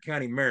in Garrett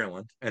County,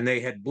 Maryland, and they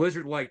had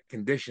blizzard-like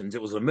conditions.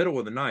 It was the middle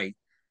of the night,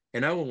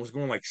 and Owen was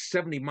going like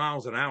 70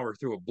 miles an hour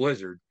through a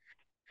blizzard.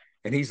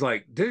 And he's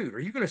like, dude, are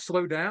you going to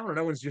slow down? And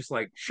Owen's just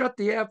like, shut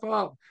the F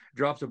up,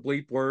 drops a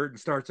bleep word and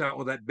starts out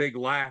with that big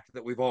laugh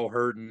that we've all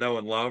heard and know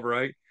and love,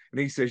 right? And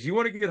he says, you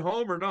want to get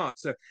home or not?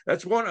 So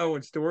that's one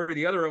Owen story.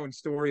 The other Owen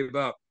story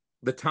about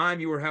the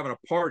time you were having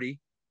a party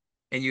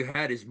and you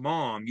had his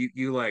mom,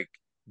 you like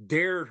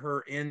dared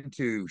her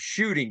into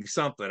shooting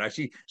something.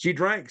 She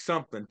drank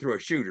something through a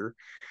shooter.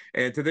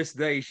 And to this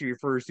day, she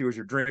refers to you as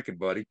your drinking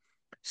buddy.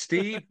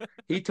 Steve,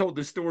 he told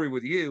the story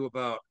with you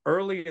about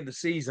early in the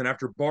season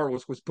after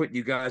Bartles was putting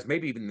you guys,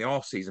 maybe even in the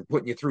offseason,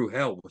 putting you through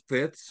hell with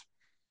fifths.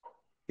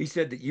 He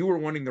said that you were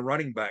winning the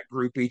running back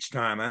group each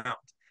time out.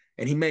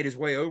 And he made his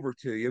way over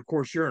to you. Of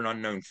course, you're an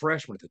unknown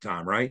freshman at the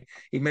time, right?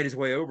 He made his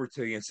way over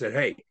to you and said,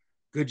 hey,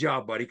 good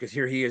job, buddy, because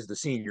here he is, the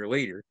senior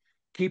leader.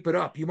 Keep it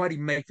up. You might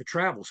even make the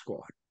travel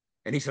squad.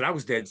 And he said, I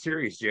was dead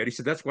serious, Jed. He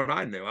said, that's what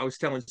I knew. I was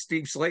telling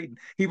Steve Slaton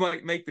he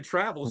might make the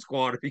travel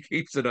squad if he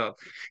keeps it up.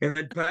 And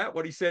then, Pat,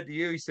 what he said to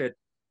you, he said,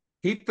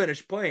 he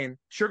finished playing.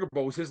 Sugar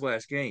Bowl was his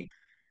last game.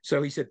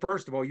 So he said,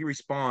 first of all, you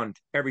respond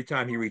every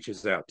time he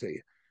reaches out to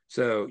you.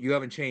 So you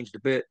haven't changed a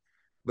bit.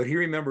 But he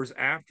remembers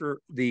after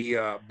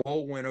the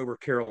bowl win over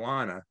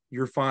Carolina,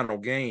 your final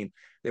game,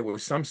 there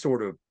was some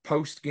sort of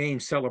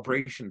post-game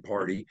celebration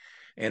party.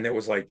 And it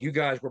was like you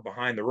guys were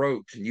behind the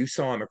ropes and you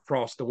saw him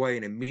across the way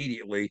and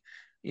immediately,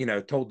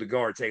 told the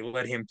guards, hey,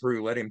 let him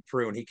through.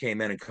 And he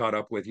came in and caught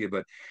up with you.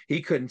 But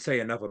he couldn't say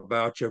enough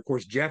about you. Of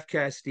course, Jeff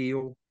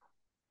Castile,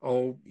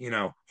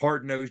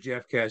 hard-nosed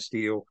Jeff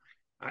Castile.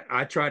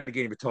 I tried to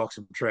get him to talk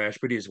some trash,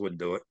 but he just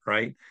wouldn't do it,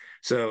 right?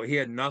 So he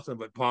had nothing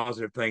but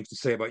positive things to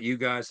say about you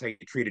guys, how you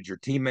treated your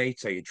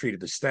teammates, how you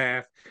treated the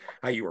staff,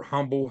 how you were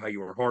humble, how you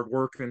were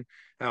hardworking,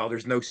 how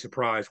there's no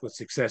surprise what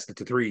success that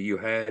the three of you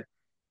had.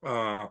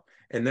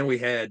 And then we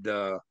had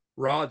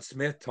Rod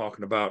Smith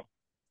talking about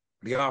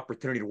the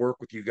opportunity to work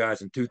with you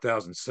guys in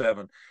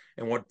 2007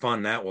 and what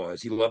fun that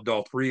was. He loved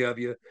all three of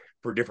you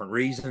for different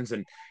reasons.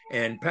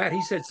 And Pat,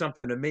 he said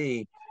something to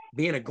me,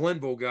 being a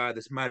Glenville guy,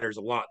 this matters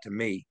a lot to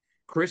me.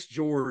 Chris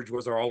George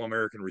was our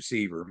All-American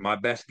receiver, my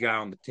best guy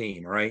on the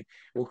team, right?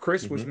 Well,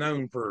 Chris was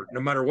known for no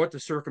matter what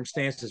the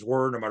circumstances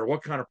were, no matter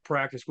what kind of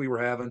practice we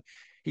were having,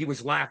 he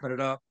was laughing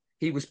it up.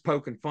 He was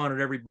poking fun at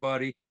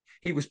everybody.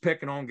 He was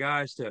picking on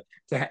guys to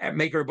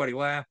make everybody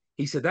laugh.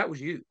 He said, that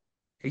was you.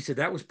 He said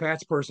that was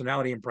Pat's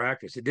personality in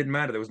practice. It didn't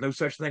matter. There was no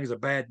such thing as a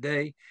bad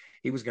day.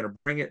 He was going to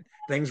bring it.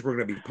 Things were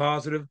going to be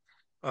positive.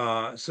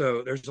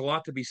 So there's a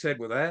lot to be said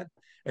with that.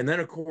 And then,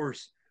 of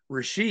course,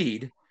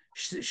 Rashid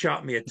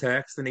shot me a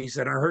text and he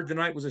said, I heard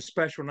tonight was a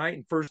special night.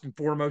 And first and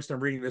foremost, I'm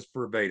reading this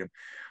verbatim.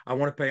 I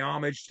want to pay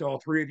homage to all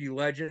three of you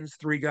legends,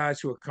 three guys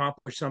who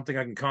accomplished something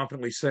I can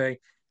confidently say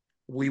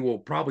we will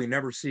probably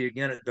never see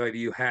again at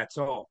WVU. Hats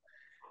off.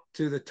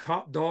 To the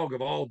top dog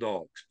of all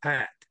dogs,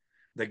 Pat,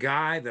 the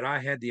guy that I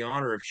had the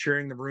honor of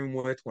sharing the room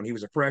with when he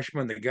was a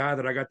freshman, the guy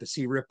that I got to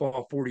see rip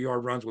off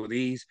 40-yard runs with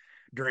ease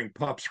during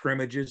pup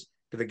scrimmages,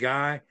 To the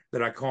guy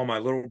that I call my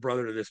little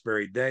brother to this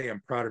very day,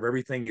 I'm proud of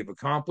everything you've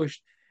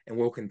accomplished and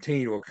will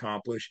continue to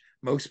accomplish.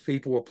 Most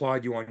people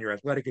applaud you on your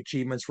athletic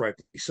achievements,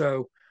 rightly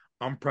so.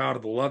 I'm proud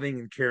of the loving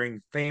and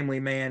caring family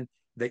man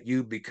that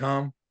you've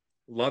become.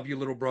 Love you,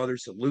 little brother.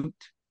 Salute.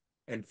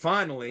 And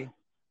finally,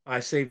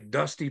 I saved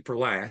Dusty for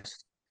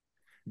last.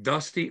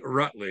 Dusty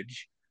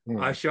Rutledge.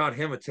 I shot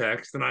him a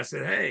text and I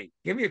said, hey,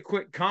 give me a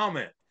quick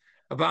comment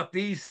about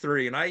these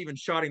three. And I even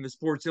shot him the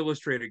Sports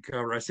Illustrated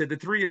cover. I said, the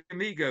three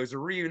amigos are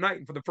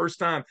reuniting for the first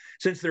time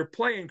since their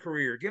playing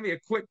career. Give me a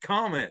quick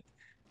comment.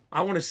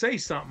 I want to say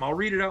something. I'll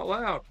read it out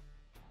loud.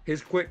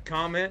 His quick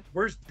comment,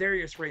 where's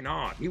Darius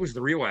Reynaud? He was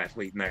the real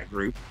athlete in that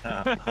group.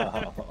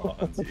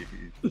 Oh,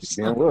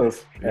 He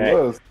was.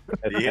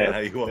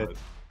 Yeah, he was.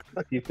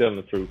 He's telling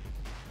the truth.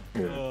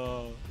 Yeah.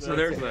 Oh, So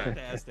there's that.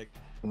 fantastic.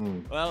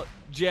 Well,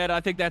 Jed, I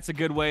think that's a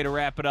good way to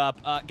wrap it up.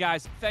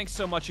 Guys, thanks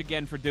so much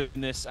again for doing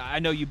this. I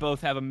know you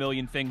both have a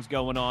million things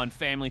going on,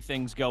 family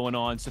things going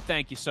on, so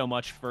thank you so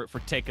much for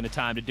taking the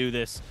time to do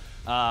this.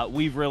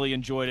 We've really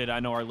enjoyed it. I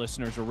know our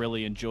listeners will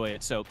really enjoy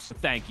it, so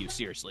thank you,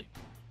 seriously.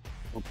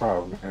 No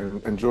problem,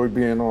 man. Enjoy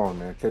being on,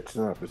 man.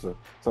 Catching up. It's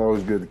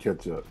always good to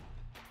catch up.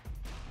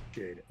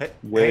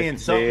 Hey, and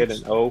Jed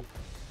and O.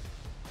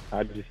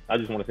 I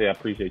just want to say I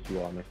appreciate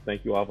you all, man.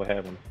 Thank you all for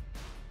having us.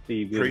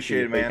 Steve,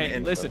 appreciate it, man. Hey,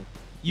 And listen,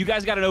 you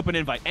guys got an open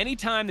invite.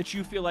 Anytime that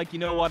you feel like, you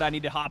know what, I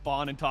need to hop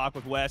on and talk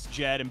with Wes,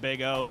 Jed, and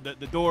Big O,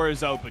 the door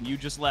is open. You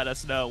just let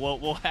us know.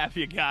 We'll have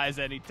you guys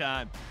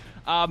anytime.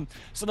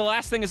 So the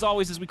last thing, as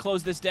always, as we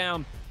close this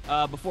down,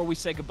 before we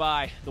say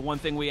goodbye, the one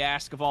thing we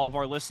ask of all of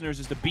our listeners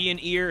is to be an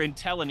ear and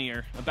tell an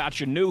ear about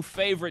your new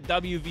favorite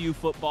WVU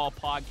football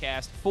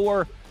podcast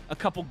for a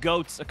couple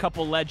GOATs, a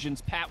couple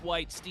legends, Pat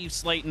White, Steve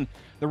Slaton,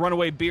 the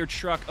Runaway Beer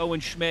Truck, Owen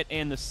Schmitt,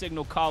 and the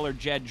Signal Caller,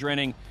 Jed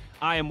Drenning.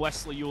 I am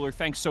Wesley Euler.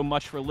 Thanks so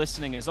much for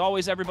listening. As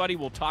always, everybody,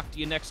 we'll talk to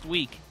you next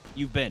week.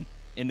 You've been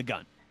In the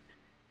Gun.